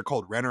fans are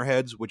called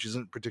Rennerheads, which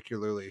isn't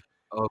particularly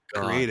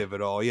creative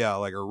at all. Yeah,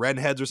 like, or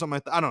Renheads or something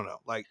like that. I don't know.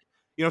 Like,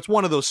 it's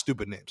one of those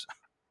stupid names.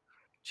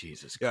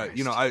 Jesus Christ.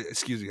 Yeah,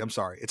 excuse me. I'm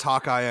sorry. It's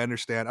Hawkeye. I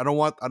understand. I don't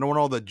want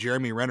all the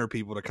Jeremy Renner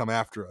people to come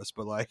after us,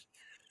 but like,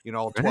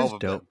 all 12 of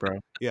them, bro.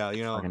 Yeah,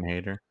 fucking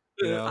hater.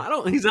 I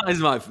don't. He's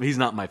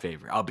not my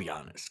favorite. I'll be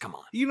honest. Come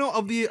on.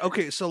 Of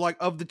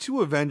the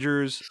 2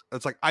 Avengers,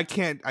 it's like I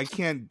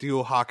can't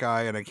do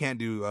Hawkeye and I can't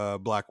do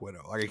Black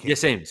Widow. Like, I can't. Yeah,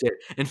 same.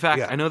 In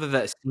fact, I know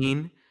that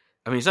scene.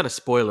 I mean, it's not a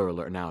spoiler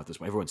alert now at this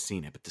point. Everyone's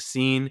seen it, but the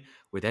scene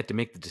where they had to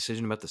make the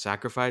decision about the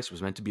sacrifice was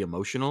meant to be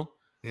emotional.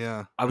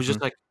 Yeah, I was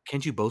just like,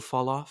 can't you both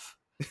fall off?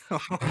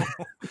 Okay,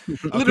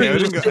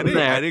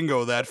 I didn't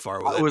go that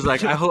far with it. I was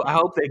like, I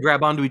hope they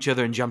grab onto each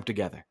other and jump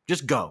together.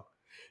 Just go.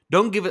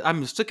 Don't give it.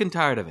 I'm sick and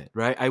tired of it,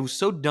 right? I was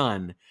so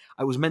done.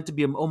 I was meant to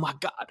be, oh my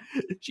God,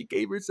 she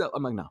gave herself.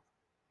 I'm like, no,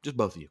 just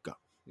both of you, go.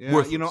 Yeah,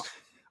 Worthless.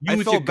 I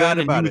with felt your gun bad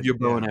about and you it.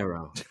 with your bow and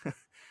arrow.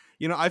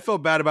 I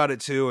felt bad about it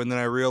too, and then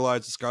I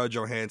realized that Scarlett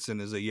Johansson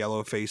is a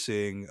yellow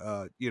facing,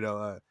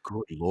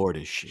 good Lord,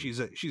 is she?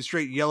 She's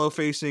straight yellow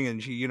facing,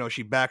 and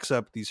she backs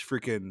up these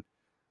freaking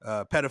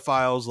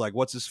pedophiles like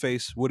what's his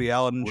face, Woody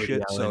Allen and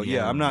shit. Allen, so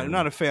yeah, I'm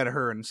not a fan of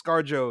her, and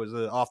ScarJo is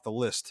off the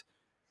list,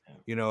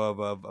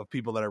 of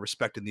people that I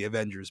respect in the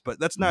Avengers.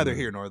 But that's neither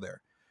here nor there.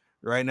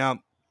 Right now,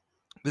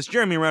 this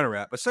Jeremy Renner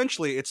app,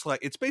 essentially, it's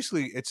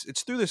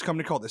through this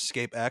company called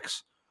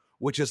EscapeX,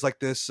 which is like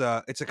this,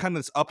 it's a kind of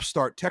this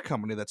upstart tech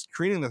company that's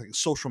creating like a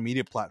social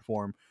media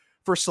platform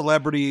for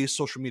celebrities,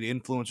 social media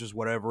influencers,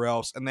 whatever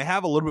else. And they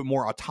have a little bit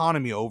more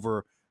autonomy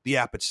over the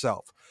app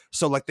itself.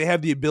 So like they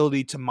have the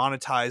ability to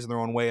monetize in their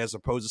own way, as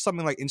opposed to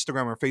something like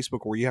Instagram or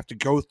Facebook, where you have to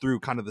go through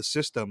kind of the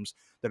systems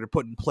that are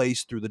put in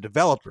place through the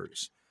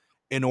developers.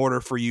 in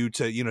order for you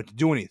to to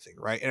do anything,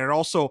 right? And it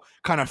also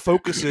kind of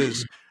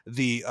focuses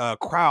the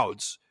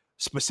crowds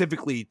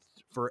specifically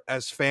for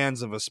as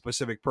fans of a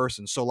specific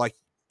person. So like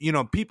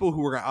people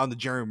who are on the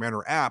Jeremy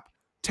Renner app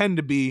tend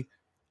to be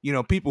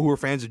people who are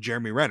fans of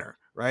Jeremy Renner,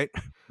 right?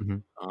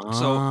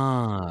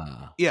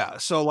 So yeah,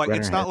 so like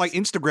it's not like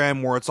Rennerheads.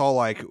 Instagram where it's all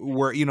like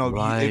where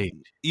Right.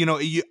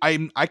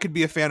 I could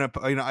be a fan of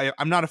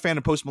I'm not a fan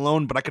of Post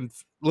Malone, but I can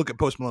look at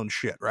Post Malone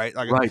shit, right?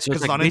 Like Right. So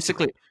it's because it's like on Instagram.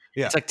 basically,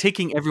 Yeah. it's like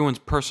taking everyone's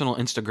personal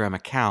Instagram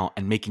account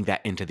and making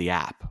that into the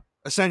app.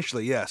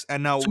 Essentially, yes.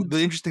 And now So-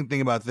 the interesting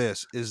thing about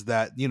this is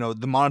that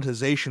the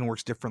monetization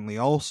works differently.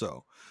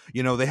 Also,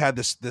 they had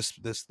this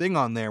thing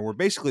on there where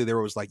basically there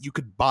was like you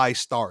could buy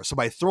stars. So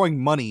by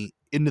throwing money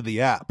into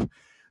the app,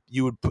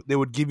 they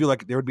would give you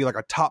like there would be like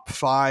a top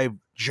 5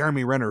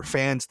 Jeremy Renner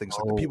fans things,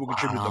 like the people who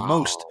contributed the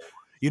most,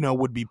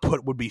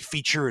 would be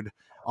featured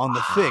on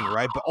the thing,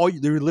 right? But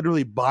they're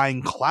literally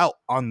buying clout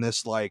on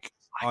this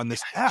on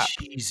this app.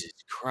 Jesus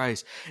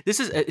Christ.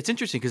 It's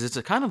interesting because it's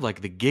a kind of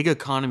like the gig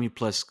economy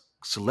plus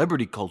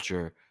celebrity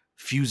culture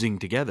fusing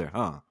together,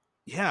 huh?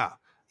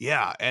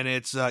 Yeah, and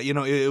it's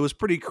it was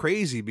pretty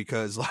crazy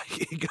because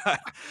like it got,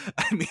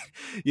 I mean,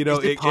 Is it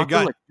it popular?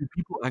 got Like, do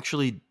people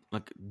actually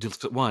like do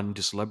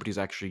celebrities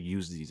actually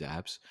use these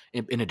apps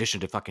in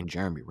addition to fucking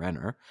Jeremy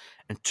Renner?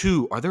 And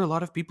 2, are there a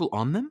lot of people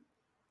on them?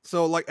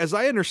 so like as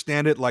I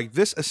understand it, like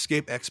this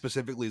Escape X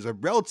specifically is a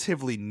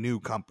relatively new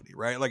company,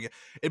 right? Like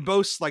it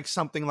boasts like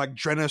something like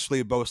generously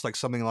it boasts like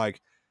something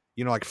like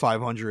like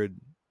 500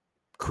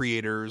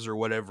 creators or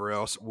whatever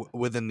else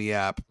within the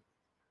app.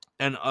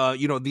 And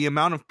the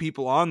amount of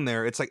people on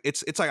there, it's like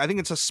I think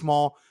it's a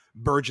small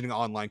burgeoning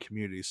online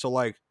community. So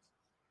like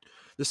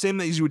the same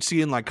things you would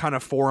see in like kind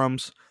of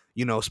forums,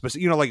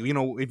 like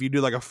if you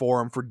do like a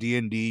forum for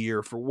D&D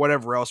or for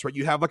whatever else, right?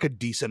 You have like a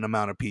decent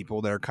amount of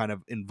people that are kind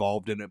of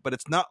involved in it, but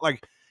it's not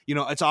like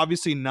it's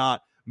obviously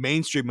not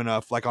mainstream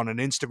enough like on an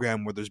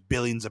Instagram where there's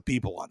billions of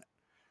people on it,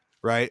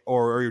 right?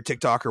 Or your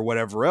TikTok or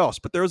whatever else.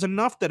 But there was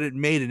enough that it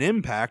made an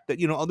impact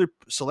that other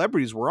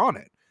celebrities were on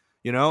it.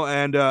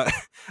 And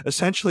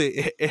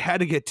essentially it had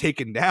to get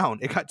taken down.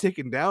 It got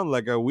taken down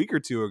like a week or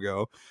two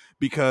ago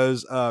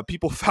because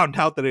people found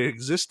out that it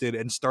existed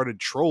and started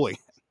trolling.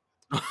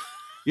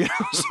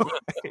 So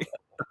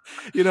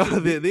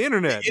the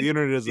internet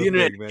is a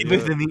thing, man.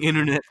 Even the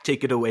internet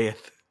take it away.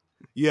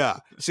 Yeah,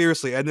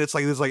 seriously, and it's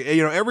like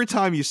every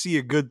time you see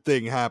a good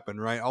thing happen,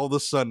 right? All of a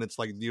sudden, it's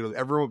like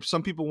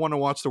some people want to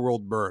watch the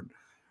world burn,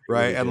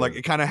 right? Really and do. like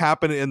it kind of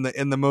happened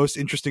in the most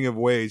interesting of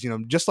ways,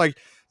 just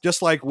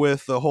like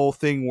with the whole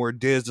thing where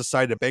Diz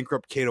decided to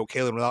bankrupt Kato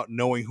Kaelin without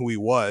knowing who he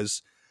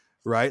was,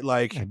 right?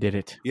 Like I did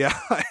it. yeah,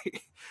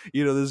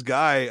 this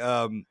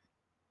guy,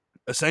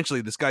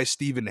 essentially this guy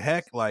Stephen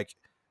Heck, like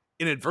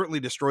inadvertently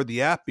destroyed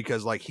the app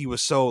because like he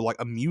was so like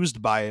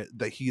amused by it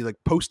that he like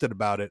posted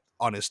about it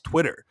on his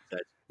Twitter.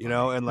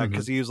 And like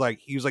because he was like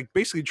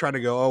basically trying to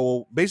go, oh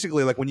well,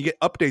 basically like when you get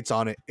updates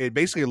on it, it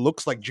basically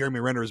looks like Jeremy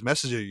Renner is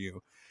messaging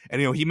you,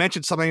 and he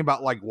mentioned something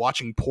about like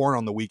watching porn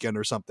on the weekend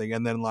or something,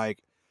 and then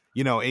like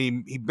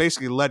he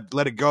basically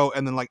let it go,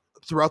 and then like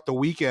throughout the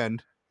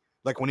weekend,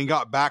 like when he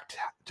got back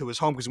to his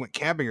home because he went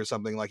camping or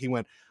something, like he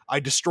went, I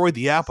destroyed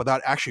the app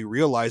without actually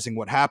realizing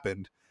what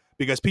happened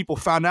because people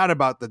found out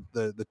about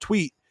the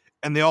tweet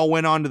and they all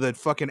went onto the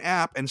fucking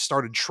app and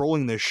started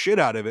trolling the shit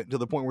out of it to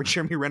the point where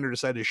Jeremy Renner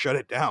decided to shut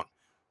it down.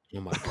 Oh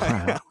my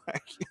god.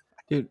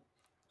 Dude,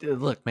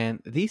 look,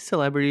 man, these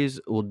celebrities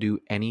will do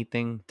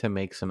anything to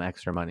make some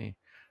extra money.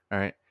 All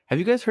right. Have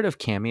you guys heard of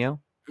Cameo?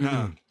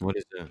 What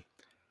is that?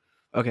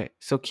 Okay.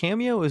 So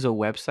Cameo is a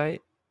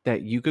website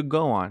that you could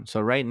go on. So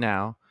right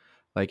now,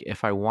 like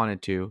if I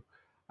wanted to,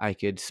 I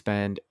could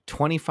spend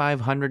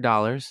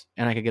 $2,500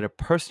 and I could get a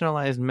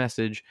personalized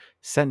message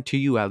sent to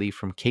you, Ali,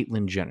 from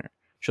Caitlyn Jenner.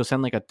 She'll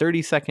send like a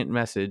 30-second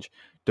message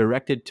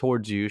directed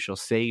towards you. She'll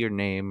say your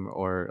name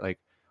or like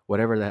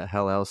whatever the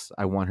hell else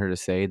I want her to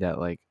say that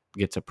like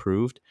gets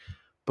approved.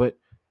 But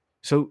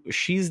so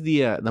she's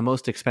the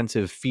most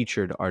expensive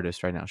featured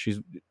artist right now.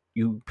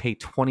 You pay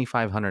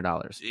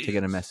 $2,500 to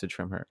get a message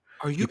from her.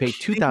 Are You pay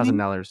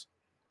 $2,000.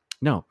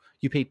 No,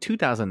 you pay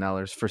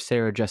 $2,000 for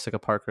Sarah Jessica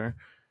Parker.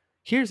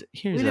 Here's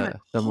Wait a minute.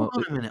 Hold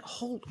on a minute.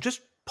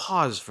 Just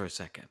pause for a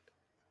second.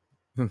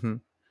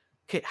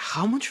 Okay,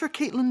 how much for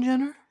Caitlyn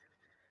Jenner?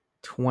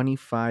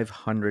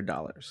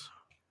 $2,500.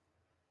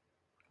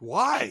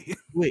 Why?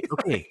 Wait,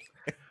 okay.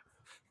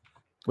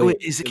 Wait,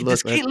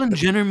 does Caitlyn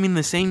Jenner mean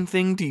the same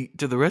thing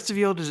to the rest of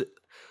y'all?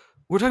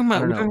 We're talking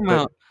about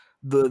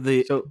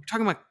we're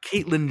talking about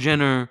Caitlyn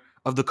Jenner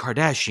of the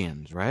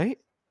Kardashians, right?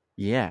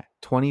 Yeah,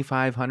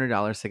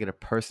 $2,500 to get a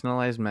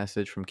personalized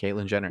message from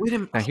Caitlyn Jenner. Wait a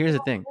minute. Now here's the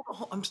thing.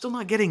 I'm still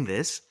not getting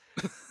this.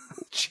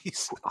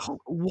 Jeez.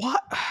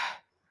 What?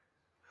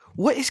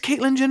 What is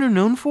Caitlyn Jenner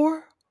known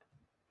for?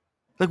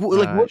 Like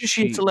what is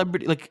she a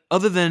celebrity? Like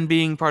other than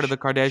being part of the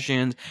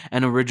Kardashians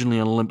and originally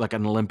an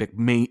Olympic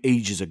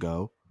ages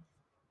ago.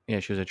 Yeah,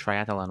 she was a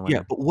triathlon winner.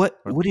 Yeah, but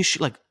what is she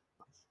like?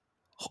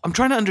 I'm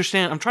trying to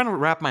understand. I'm trying to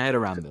wrap my head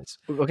around this.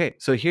 Okay,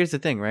 so here's the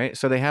thing, right?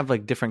 So they have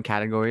like different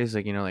categories,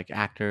 like like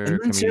actor, And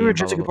then Sarah comedian, blah blah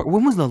Jessica blah. Parker.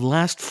 When was the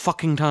last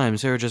fucking time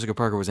Sarah Jessica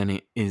Parker was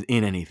in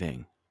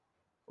anything?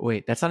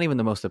 Wait, that's not even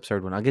the most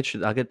absurd one. I'll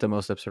get the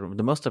most absurd one.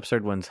 The most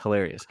absurd one's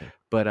hilarious. Okay.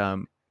 But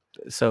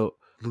so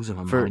Losing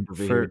my for mind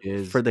over here it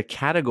is. for the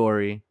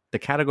category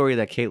that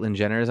Caitlyn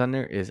Jenner is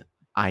under is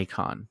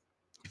icon.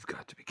 You've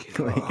got to be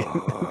kidding me.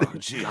 Oh,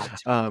 geez.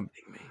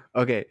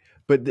 Okay,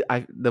 but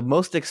the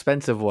most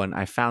expensive one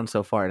I found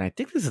so far, and I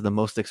think this is the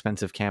most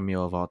expensive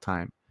cameo of all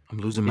time, I'm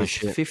losing my is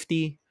shit.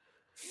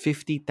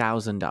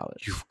 $50,000.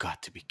 You've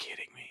got to be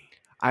kidding me.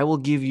 I will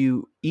give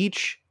you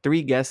each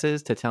 3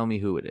 guesses to tell me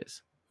who it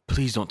is.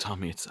 Please don't tell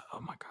me it's.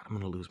 Oh my god, I'm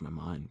gonna lose my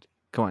mind.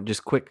 Come on,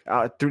 just quick.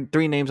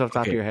 3 names off the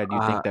top of your head.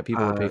 You think that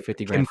people would pay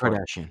 50 Kim grand for?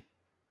 Kardashian.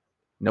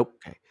 Nope.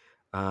 Okay.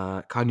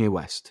 Kanye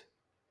West.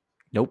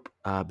 Nope.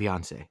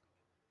 Beyonce.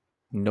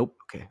 Nope.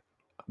 Okay.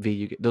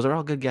 V. Those are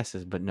all good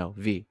guesses, but no.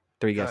 V.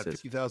 3 God,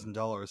 guesses.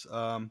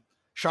 $50,000.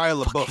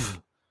 Shia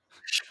LaBeouf.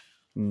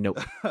 Nope.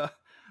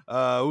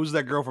 Who's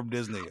that girl from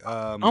Disney?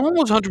 I'm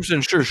almost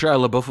 100% sure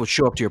Shia LaBeouf would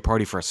show up to your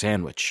party for a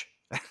sandwich.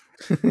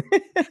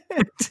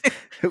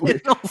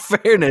 In all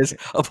fairness,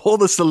 of all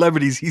the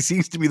celebrities, he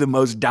seems to be the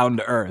most down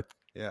to earth.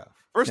 Yeah.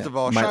 First Yeah, of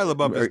all, Shia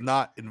LaBeouf is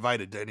not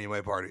invited to any of my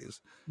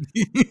parties.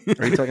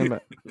 Are you talking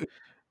about?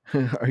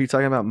 Are you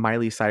talking about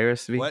Miley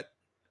Cyrus? V? What?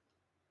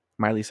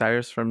 Miley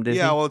Cyrus from Disney?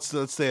 Yeah, well,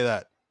 let's say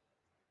that.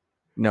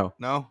 No.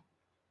 No?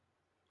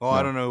 Well,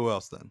 I don't know who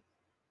else then.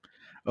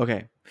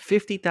 Okay,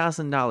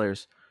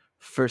 $50,000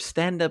 for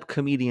stand-up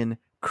comedian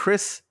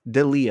Chris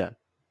D'Elia.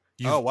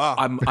 Oh wow!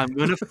 I'm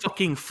gonna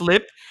fucking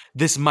flip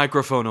this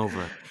microphone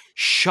over.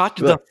 Shut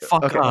the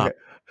fuck up.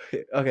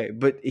 Okay,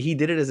 but he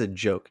did it as a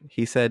joke.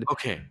 He said,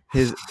 Okay,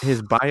 his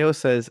bio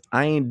says,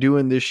 "I ain't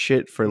doing this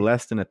shit for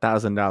less than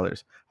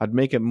 $1,000. I'd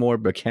make it more,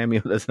 but Cameo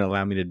doesn't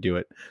allow me to do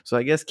it." So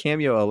I guess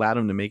Cameo allowed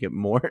him to make it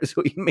more,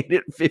 so he made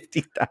it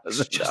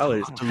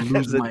 $50,000. to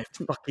lose my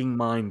fucking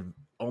mind.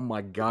 Oh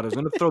my god! I was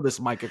gonna throw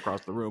this mic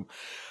across the room.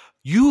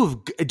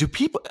 Do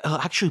people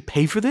actually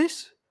pay for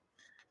this?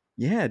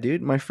 Yeah,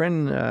 dude. My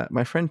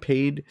friend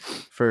paid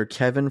for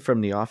Kevin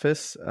from The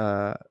Office.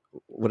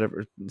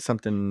 Whatever,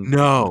 something.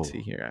 No. Let's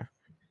see here.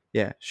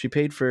 Yeah, she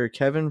paid for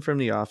Kevin from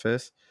The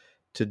Office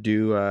to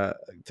do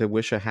to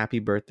wish a happy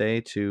birthday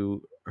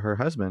to her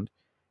husband,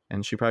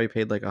 and she probably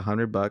paid like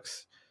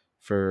 $100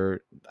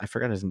 for, I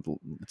forgot his.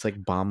 It's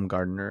like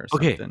Baumgartner or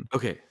something.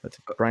 Okay. That's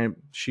Brian.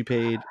 She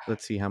paid.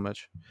 Let's see how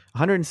much.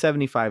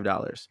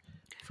 $175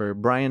 for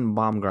Brian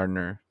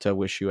Baumgartner to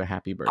wish you a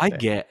happy birthday. I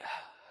get.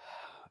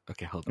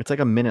 Okay, hold on. It's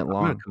like a minute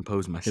long. I'm gonna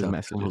compose myself.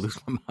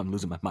 I'm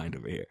losing my mind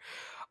over here.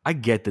 I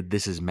get that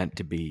this is meant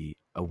to be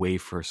a way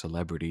for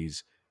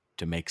celebrities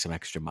to make some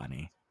extra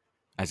money,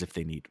 as if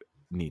they need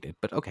it.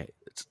 But okay,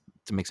 it's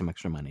to make some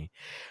extra money,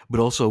 but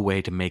also a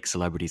way to make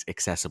celebrities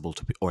accessible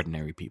to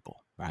ordinary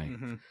people, right?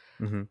 Mm-hmm.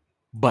 Mm-hmm.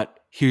 But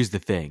here's the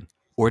thing: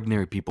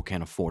 ordinary people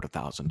can't afford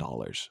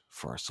 $1,000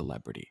 for a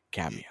celebrity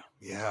cameo.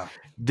 Yeah,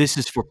 this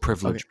is for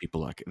privileged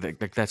people. Like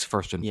that's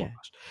first and Yeah.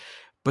 foremost.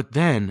 But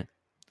then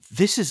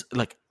this is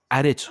like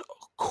at its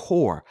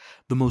core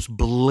the most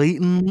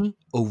blatantly,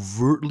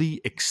 overtly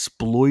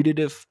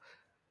exploitative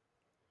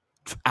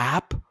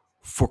app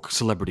for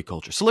celebrity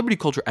culture. Celebrity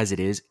culture as it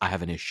is, I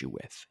have an issue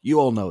with.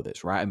 You all know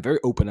this, right? I'm very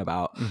open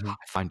about. Mhm. I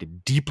find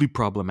it deeply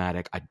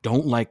problematic. I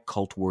don't like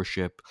cult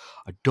worship.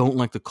 I don't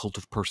like the cult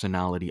of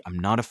personality. I'm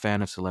not a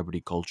fan of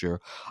celebrity culture.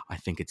 I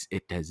think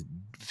it has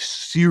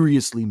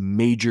seriously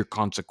major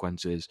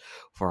consequences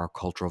for our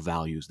cultural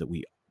values that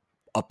we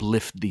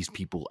uplift these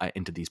people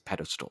into these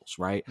pedestals,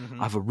 right? Mhm.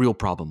 I have a real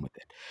problem with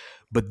it.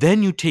 But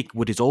then you take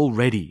what is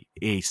already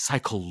a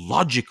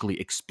psychologically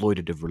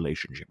exploitative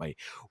relationship,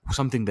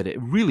 something that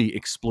it really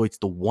exploits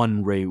the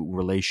one-way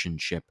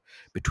relationship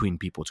between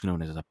people. It's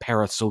known as a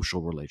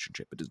parasocial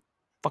relationship. It is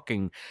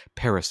fucking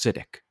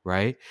parasitic,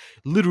 right?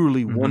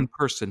 Literally Mhm. one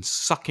person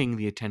sucking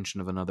the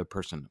attention of another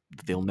person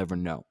that they'll never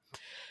know.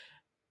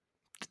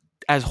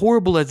 As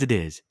horrible as it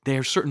is,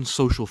 there are certain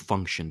social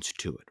functions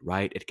to it,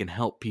 right? It can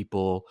help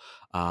people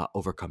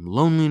overcome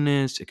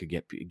loneliness. It could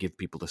give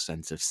people a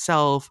sense of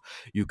self.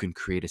 You can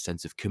create a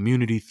sense of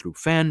community through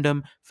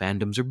fandom.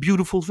 Fandoms are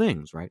beautiful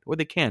things, right? Or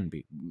they can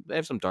be. They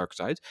have some dark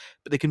sides,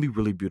 but they can be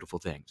really beautiful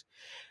things.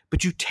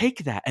 But you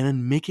take that and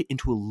then make it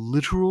into a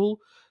literal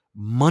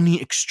money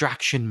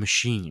extraction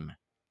machine.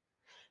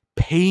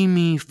 Pay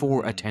me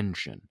for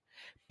attention.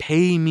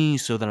 Pay me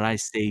so that I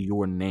say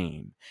your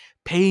name.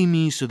 Pay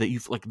me so that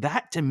you've like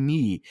that to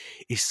me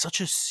is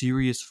such a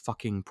serious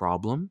fucking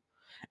problem.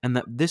 And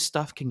that this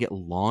stuff can get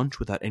launched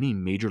without any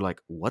major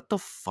like, what the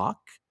fuck?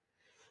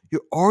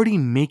 You're already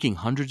making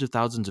hundreds of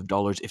thousands of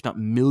dollars, if not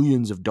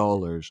millions of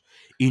dollars,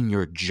 in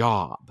your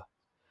job.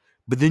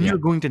 But then Yeah. you're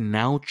going to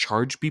now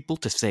charge people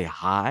to say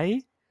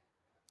hi?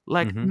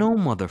 Like, Mhm. no,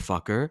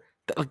 motherfucker.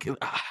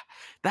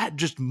 That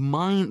just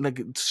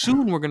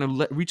soon we're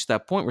gonna reach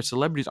that point where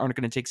celebrities aren't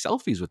gonna take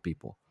selfies with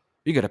people.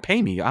 You gotta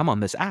pay me. I'm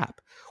on this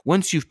app.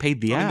 Once you've paid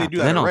the I mean, they app, do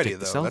that then already, I'll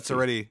take the though. selfie. That's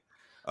already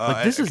Like,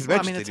 at this is- I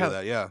conventions mean, they it's do how-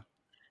 that. Yeah.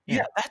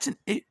 Yeah, that's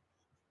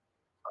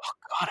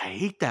God, I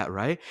hate that,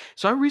 right?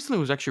 So I recently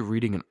was actually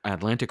reading an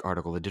Atlantic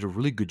article that did a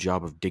really good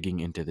job of digging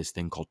into this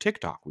thing called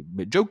TikTok.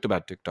 We joked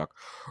about TikTok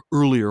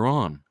earlier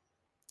on.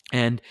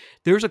 And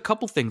there's a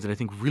couple things that I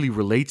think really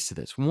relates to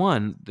this.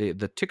 One, the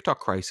TikTok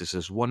crisis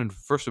is one, and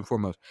first and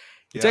foremost,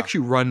 it's Yeah.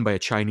 actually run by a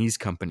Chinese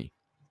company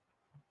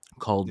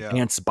called Yeah.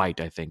 Dance Byte,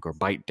 I think, or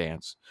Byte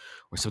Dance,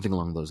 or something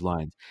along those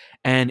lines.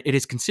 And it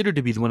is considered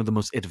to be one of the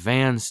most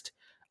advanced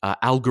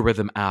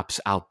algorithm apps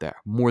out there.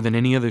 More than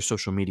any other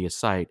social media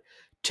site,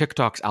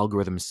 TikTok's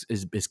algorithm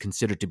is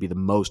considered to be the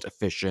most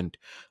efficient,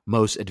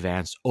 most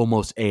advanced,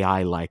 almost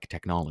AI-like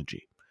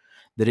technology.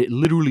 That it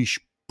literally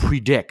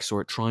predicts,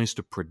 or it tries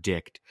to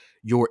predict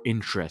your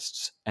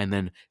interests and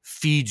then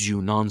feeds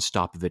you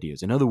nonstop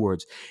videos. In other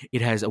words,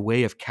 it has a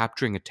way of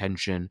capturing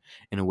attention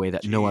in a way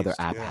that no other Jeez.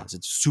 app Yeah. has.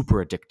 It's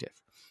super addictive.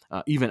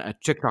 Even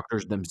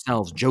TikTokers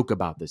themselves joke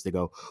about this. They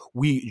go,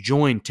 "We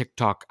joined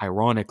TikTok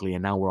ironically,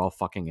 and now we're all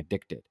fucking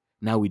addicted.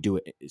 Now we do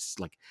it. It's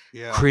like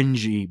Yeah.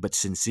 cringy, but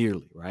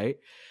sincerely, right?"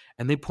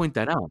 And they point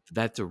that out.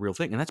 That's a real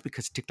thing, and that's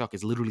because TikTok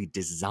is literally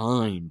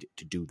designed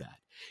to do that.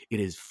 It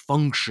is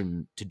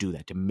function to do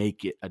that, to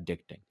make it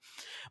addicting.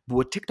 But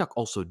what TikTok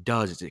also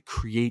does is it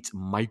creates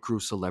micro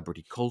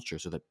celebrity culture.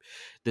 So that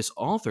this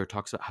author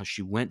talks about how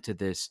she went to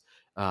this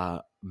uh,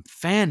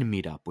 fan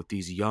meetup with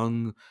these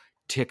young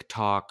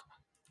TikTok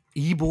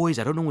e-boys.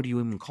 I don't know what you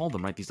even call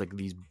them, right? These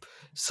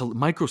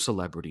micro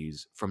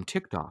celebrities from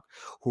TikTok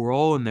who are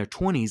all in their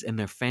 20s, and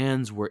their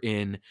fans were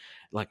in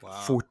like Wow.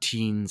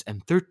 14s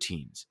and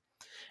 13s.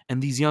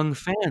 And these young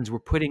fans were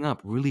putting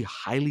up really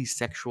highly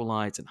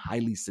sexualized and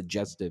highly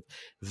suggestive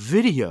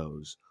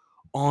videos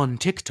on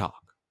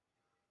TikTok.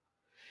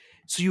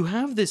 So you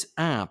have this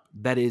app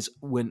that is,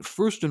 when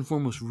first and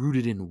foremost,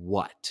 rooted in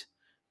what?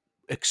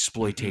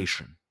 Hmm.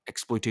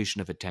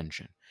 Exploitation of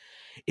attention.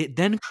 It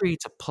then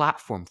creates a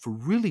platform for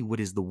really what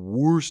is the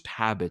worst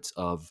habits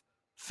of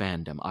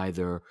fandom,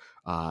 either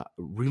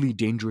really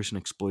dangerous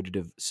and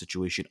exploitative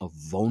situation of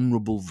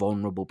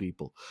vulnerable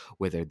people,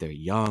 whether they're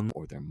young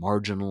or they're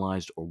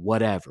marginalized or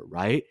whatever,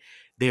 right?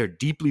 They are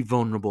deeply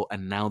vulnerable,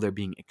 and now they're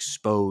being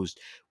exposed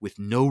with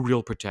no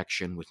real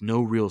protection, with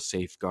no real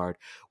safeguard.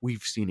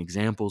 We've seen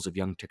examples of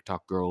young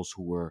TikTok girls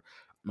who were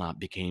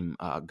became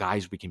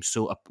guys became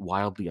so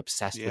wildly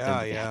obsessed with them Yeah.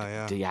 that they had Yeah. to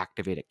Yeah.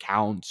 deactivate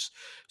accounts,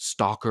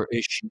 stalker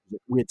issues.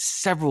 We had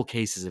several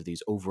cases of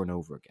these over and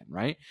over again,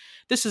 right?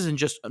 This isn't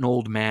just an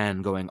old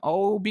man going,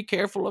 "Oh, be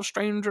careful of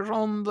strangers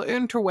on the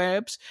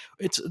interwebs."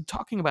 It's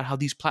talking about how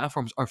these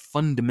platforms are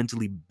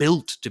fundamentally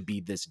built to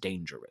be this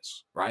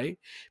dangerous, right?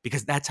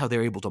 Because that's how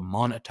they're able to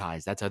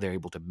monetize, that's how they're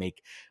able to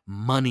make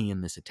money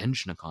in this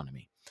attention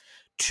economy.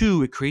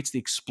 Two, it creates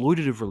the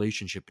exploitative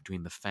relationship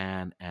between the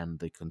fan and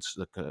the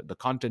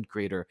content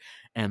creator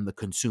and the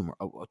consumer.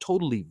 A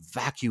totally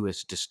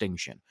vacuous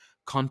distinction.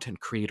 Content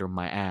creator,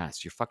 my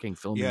ass. You're fucking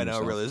filming Yeah. No,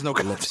 yourself really. There's no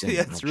lip content.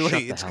 Yeah, syncing. it's Like, really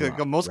shut the it's hell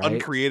the up, most right?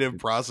 uncreative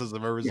process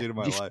I've ever Yeah, seen in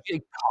my you life.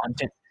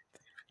 content.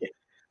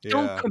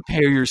 Don't Yeah.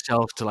 compare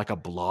yourself to like a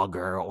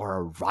blogger or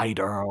a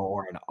writer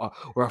or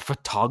a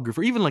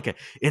photographer, even like an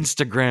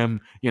Instagram,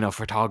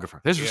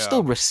 photographer. There's Yeah.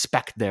 still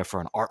respect there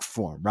for an art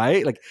form,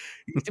 right? Like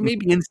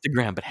maybe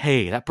Instagram, but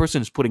hey, that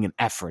person is putting an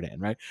effort in,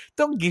 right?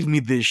 Don't give me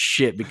this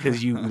shit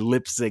because you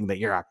lip sync that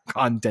you're a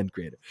content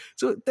creator.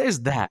 So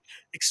there's that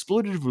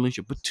exploitative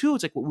relationship. But two,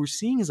 it's like what we're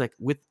seeing is like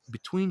with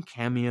between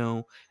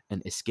Cameo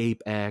and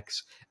Escape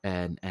X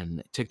and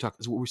TikTok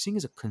is what we're seeing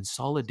is a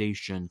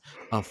consolidation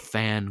of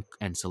fan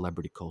and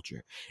celebrity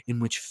culture, in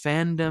which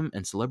fandom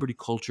and celebrity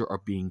culture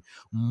are being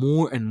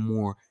more and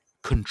more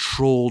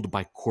controlled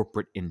by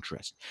corporate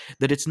interest.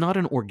 That it's not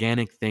an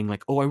organic thing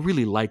like, "Oh, I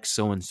really like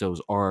so and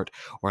so's art,"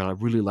 or, "I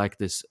really like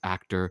this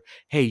actor.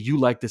 Hey, you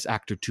like this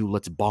actor too.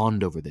 Let's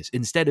bond over this."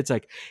 Instead, it's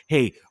like,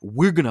 "Hey,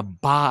 we're going to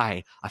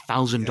buy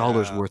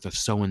 $1,000 Yeah. worth of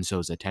so and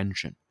so's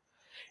attention."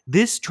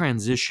 This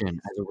transition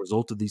as a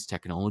result of these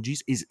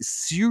technologies is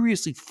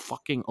seriously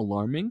fucking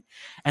alarming,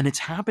 and it's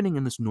happening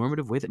in this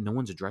normative way that no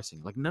one's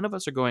addressing. Like none of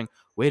us are going,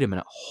 "Wait a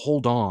minute,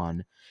 hold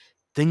on.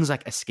 Things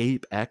like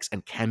Escape X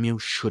and Cameo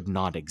should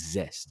not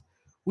exist."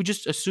 We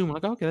just assume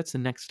like, "Okay, that's the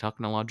next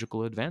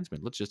technological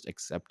advancement. Let's just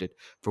accept it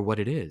for what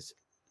it is."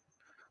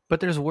 But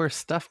there's worse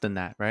stuff than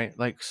that, right?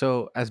 Like,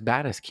 so as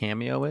bad as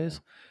Cameo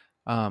is,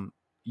 um,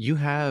 you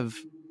have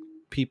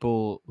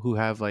people who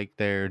have like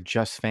their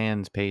just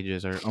fans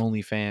pages or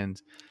only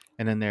fans,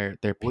 and then their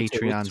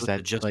Patreons What's a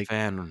that just like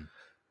fan?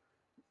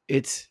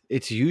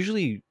 it's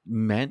usually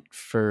meant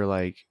for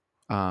like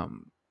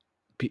um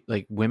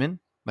like women,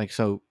 like,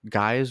 so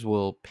guys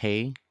will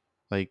pay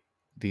like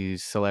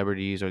these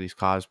celebrities or these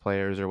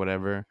cosplayers or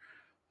whatever,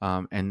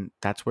 and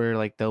that's where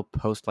like they'll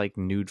post like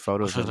nude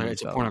Oh, photos so of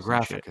it's a themselves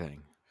and pornographic shit.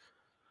 thing.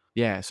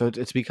 Yeah, so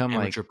it's become like,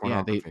 Amateur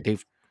yeah, pornography.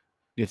 they've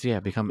It's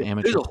become There's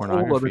amateur a whole other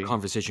pornography.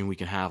 conversation we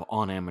can have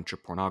on amateur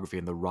pornography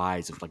and the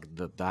rise of like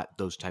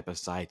those type of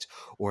sites,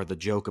 or the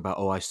joke about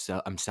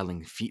I'm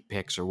selling feet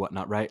pics or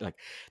whatnot, right? Like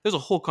there's a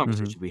whole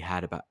conversation to be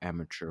had about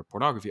amateur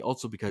pornography,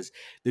 also because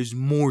there's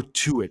more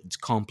to it. It's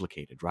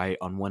complicated, right?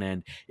 On one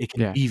end, it can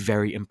Yeah. be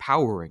very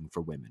empowering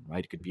for women,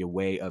 right? It could be a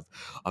way of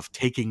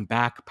taking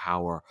back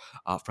power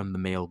from the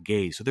male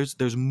gaze. So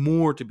there's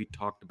more to be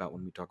talked about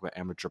when we talk about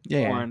amateur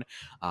Yeah. porn,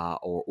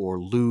 or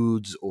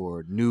lewds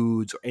or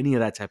nudes or any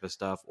of that type of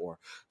stuff, or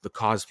the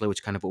cosplay,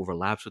 which kind of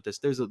overlaps with this.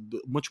 There's a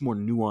much more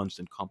nuanced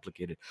and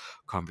complicated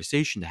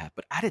conversation to have.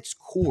 But at its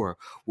core,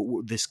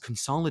 this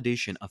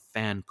consolidation of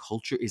fan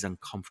culture is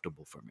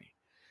uncomfortable for me.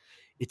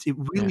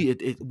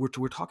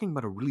 We're talking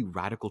about a really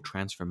radical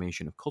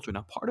transformation of culture.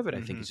 Now, part of it,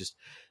 I think, is just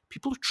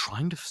people are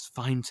trying to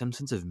find some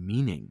sense of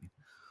meaning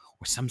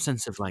or some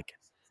sense of like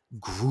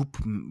group,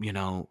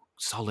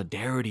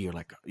 solidarity, or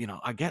like,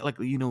 I get like,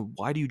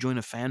 why do you join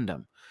a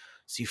fandom?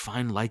 So you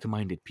find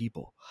like-minded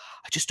people.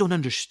 I just don't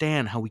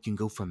understand how we can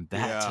go from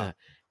that to,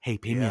 hey,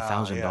 pay me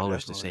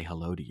 $1,000 to say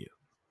hello to you.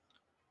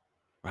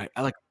 Right?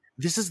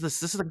 This is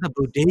like the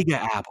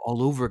bodega app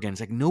all over again. It's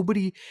like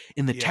nobody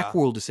in the tech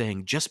world is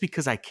saying, just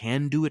because I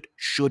can do it,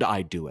 should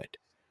I do it?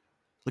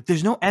 Like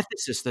there's no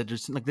ethicist that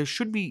just like, there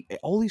should be,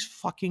 all these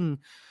fucking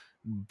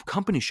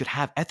companies should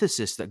have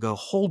ethicists that go,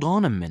 hold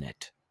on a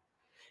minute.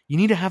 You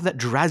need to have that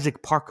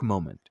Jurassic Park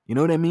moment. You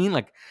know what I mean?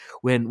 Like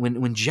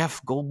when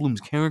Jeff Goldblum's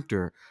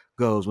character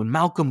goes, when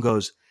Malcolm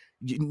goes,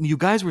 you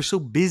guys were so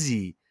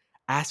busy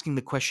asking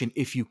the question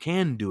if you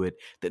can do it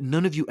that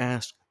none of you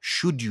asked,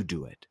 should you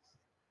do it?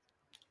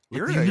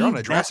 Like, you're on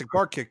a Jurassic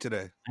Park kick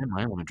today.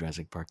 I am on a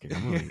Jurassic Park kick.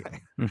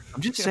 I'm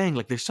just saying,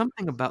 like, there's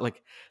something about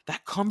like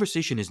that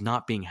conversation is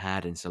not being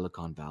had in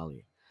Silicon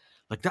Valley.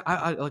 Like that,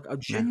 I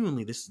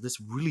genuinely, this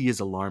really is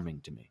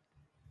alarming to me.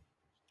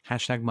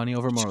 Hashtag money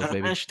over morals,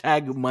 baby.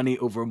 Hashtag money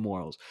over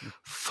morals.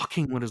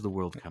 Fucking what is the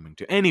world coming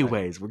to?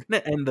 Anyways, we're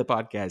gonna end the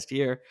podcast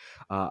here.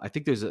 I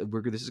think this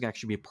is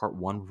actually be a part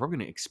one. We're going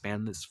to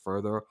expand this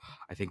further.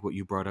 I think what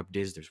you brought up,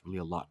 Diz, there's really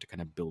a lot to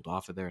kind of build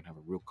off of there and have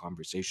a real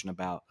conversation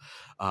about,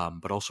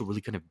 but also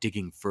really kind of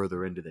digging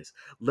further into this.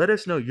 Let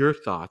us know your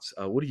thoughts.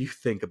 What do you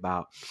think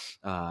about,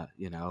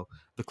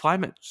 the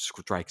climate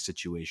strike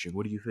situation?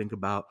 What do you think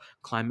about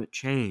climate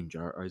change?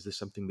 Or is this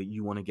something that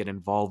you want to get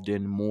involved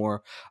in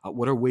more?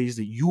 What are ways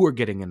that you are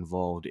getting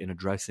involved in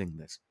addressing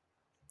this?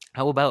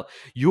 How about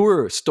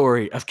your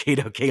story of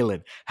Kato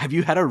Kaelin? Have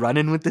you had a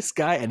run-in with this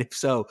guy? And if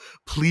so,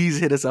 please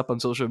hit us up on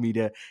social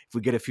media. If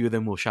we get a few of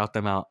them, we'll shout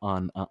them out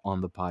on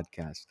the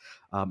podcast.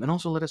 And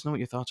also let us know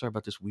what your thoughts are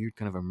about this weird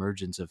kind of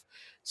emergence of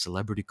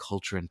celebrity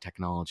culture and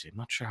technology. I'm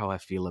not sure how I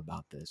feel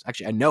about this.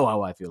 Actually, I know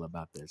how I feel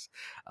about this.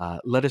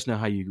 Let us know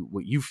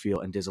what you feel,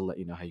 and Diz will let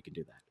you know how you can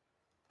do that.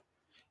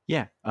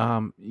 Yeah.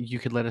 You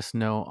could let us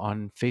know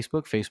on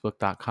Facebook,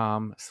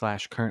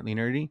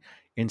 facebook.com/currentlynerdy,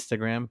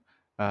 Instagram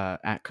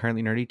at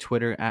currentlynerdy,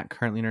 Twitter at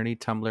currentlynerdy,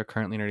 Tumblr,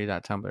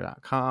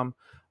 currentlynerdy.tumblr.com.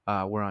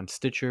 We're on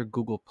Stitcher,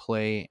 Google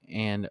Play,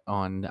 and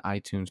on the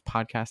iTunes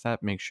podcast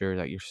app. Make sure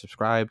that you're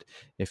subscribed.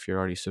 If you're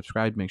already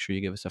subscribed, make sure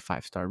you give us a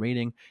 5-star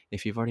rating.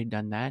 If you've already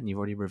done that and you've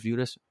already reviewed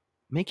us,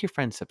 make your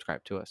friends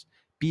subscribe to us.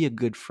 Be a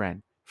good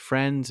friend.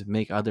 Friends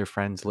make other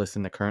friends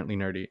listen to Currently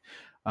Nerdy.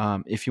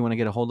 If you want to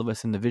get a hold of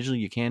us individually,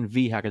 you can.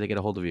 V, how can they get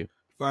a hold of you?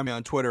 Find me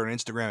on Twitter and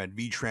Instagram at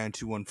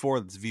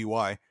VTran214. That's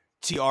VYTRAN214.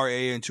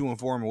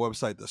 My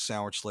website,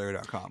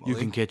 thesandwichslayer.com. You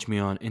can catch me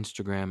on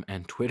Instagram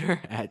and Twitter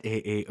at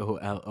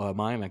AAOLOMI.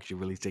 I'm actually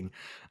releasing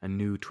a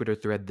new Twitter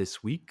thread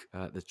this week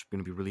that's going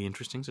to be really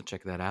interesting, so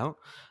check that out.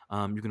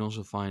 You can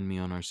also find me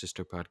on our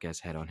sister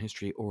podcast, Head on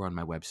History, or on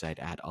my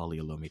website at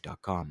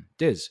alialomi.com.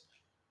 Diz.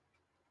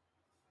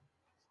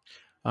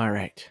 All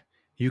right.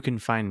 You can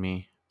find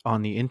me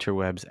on the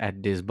interwebs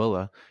at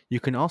Dizbulla. You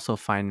can also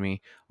find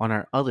me on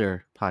our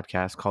other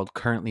podcast called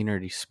Currently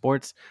Nerdy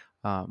Sports.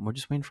 We're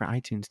just waiting for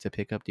iTunes to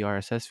pick up the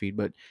RSS feed.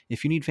 But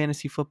if you need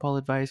fantasy football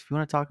advice, if you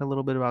want to talk a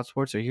little bit about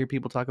sports or hear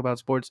people talk about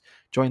sports,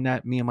 join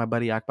that. Me and my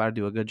buddy Akbar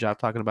do a good job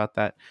talking about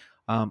that.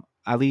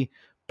 Ali,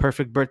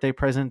 perfect birthday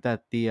present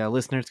that the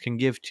listeners can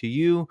give to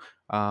you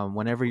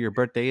whenever your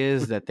birthday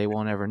is that they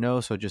won't ever know.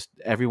 So just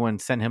everyone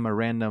send him a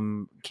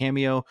random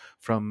cameo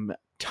from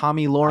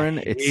Tommy Lauren.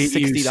 It's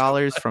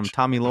 $60 from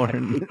Tommy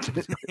Lauren.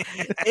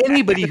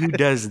 Anybody who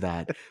does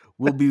that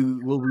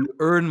will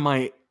earn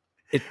my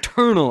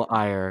eternal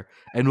ire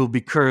and will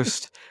be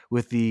cursed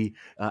with the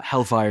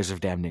hellfires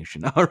of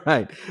damnation. All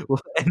right, we'll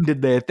end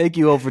it there. Thank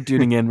you all for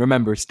tuning in.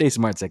 Remember, stay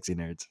smart, sexy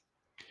nerds.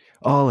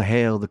 All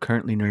hail the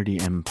Currently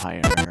Nerdy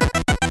Empire.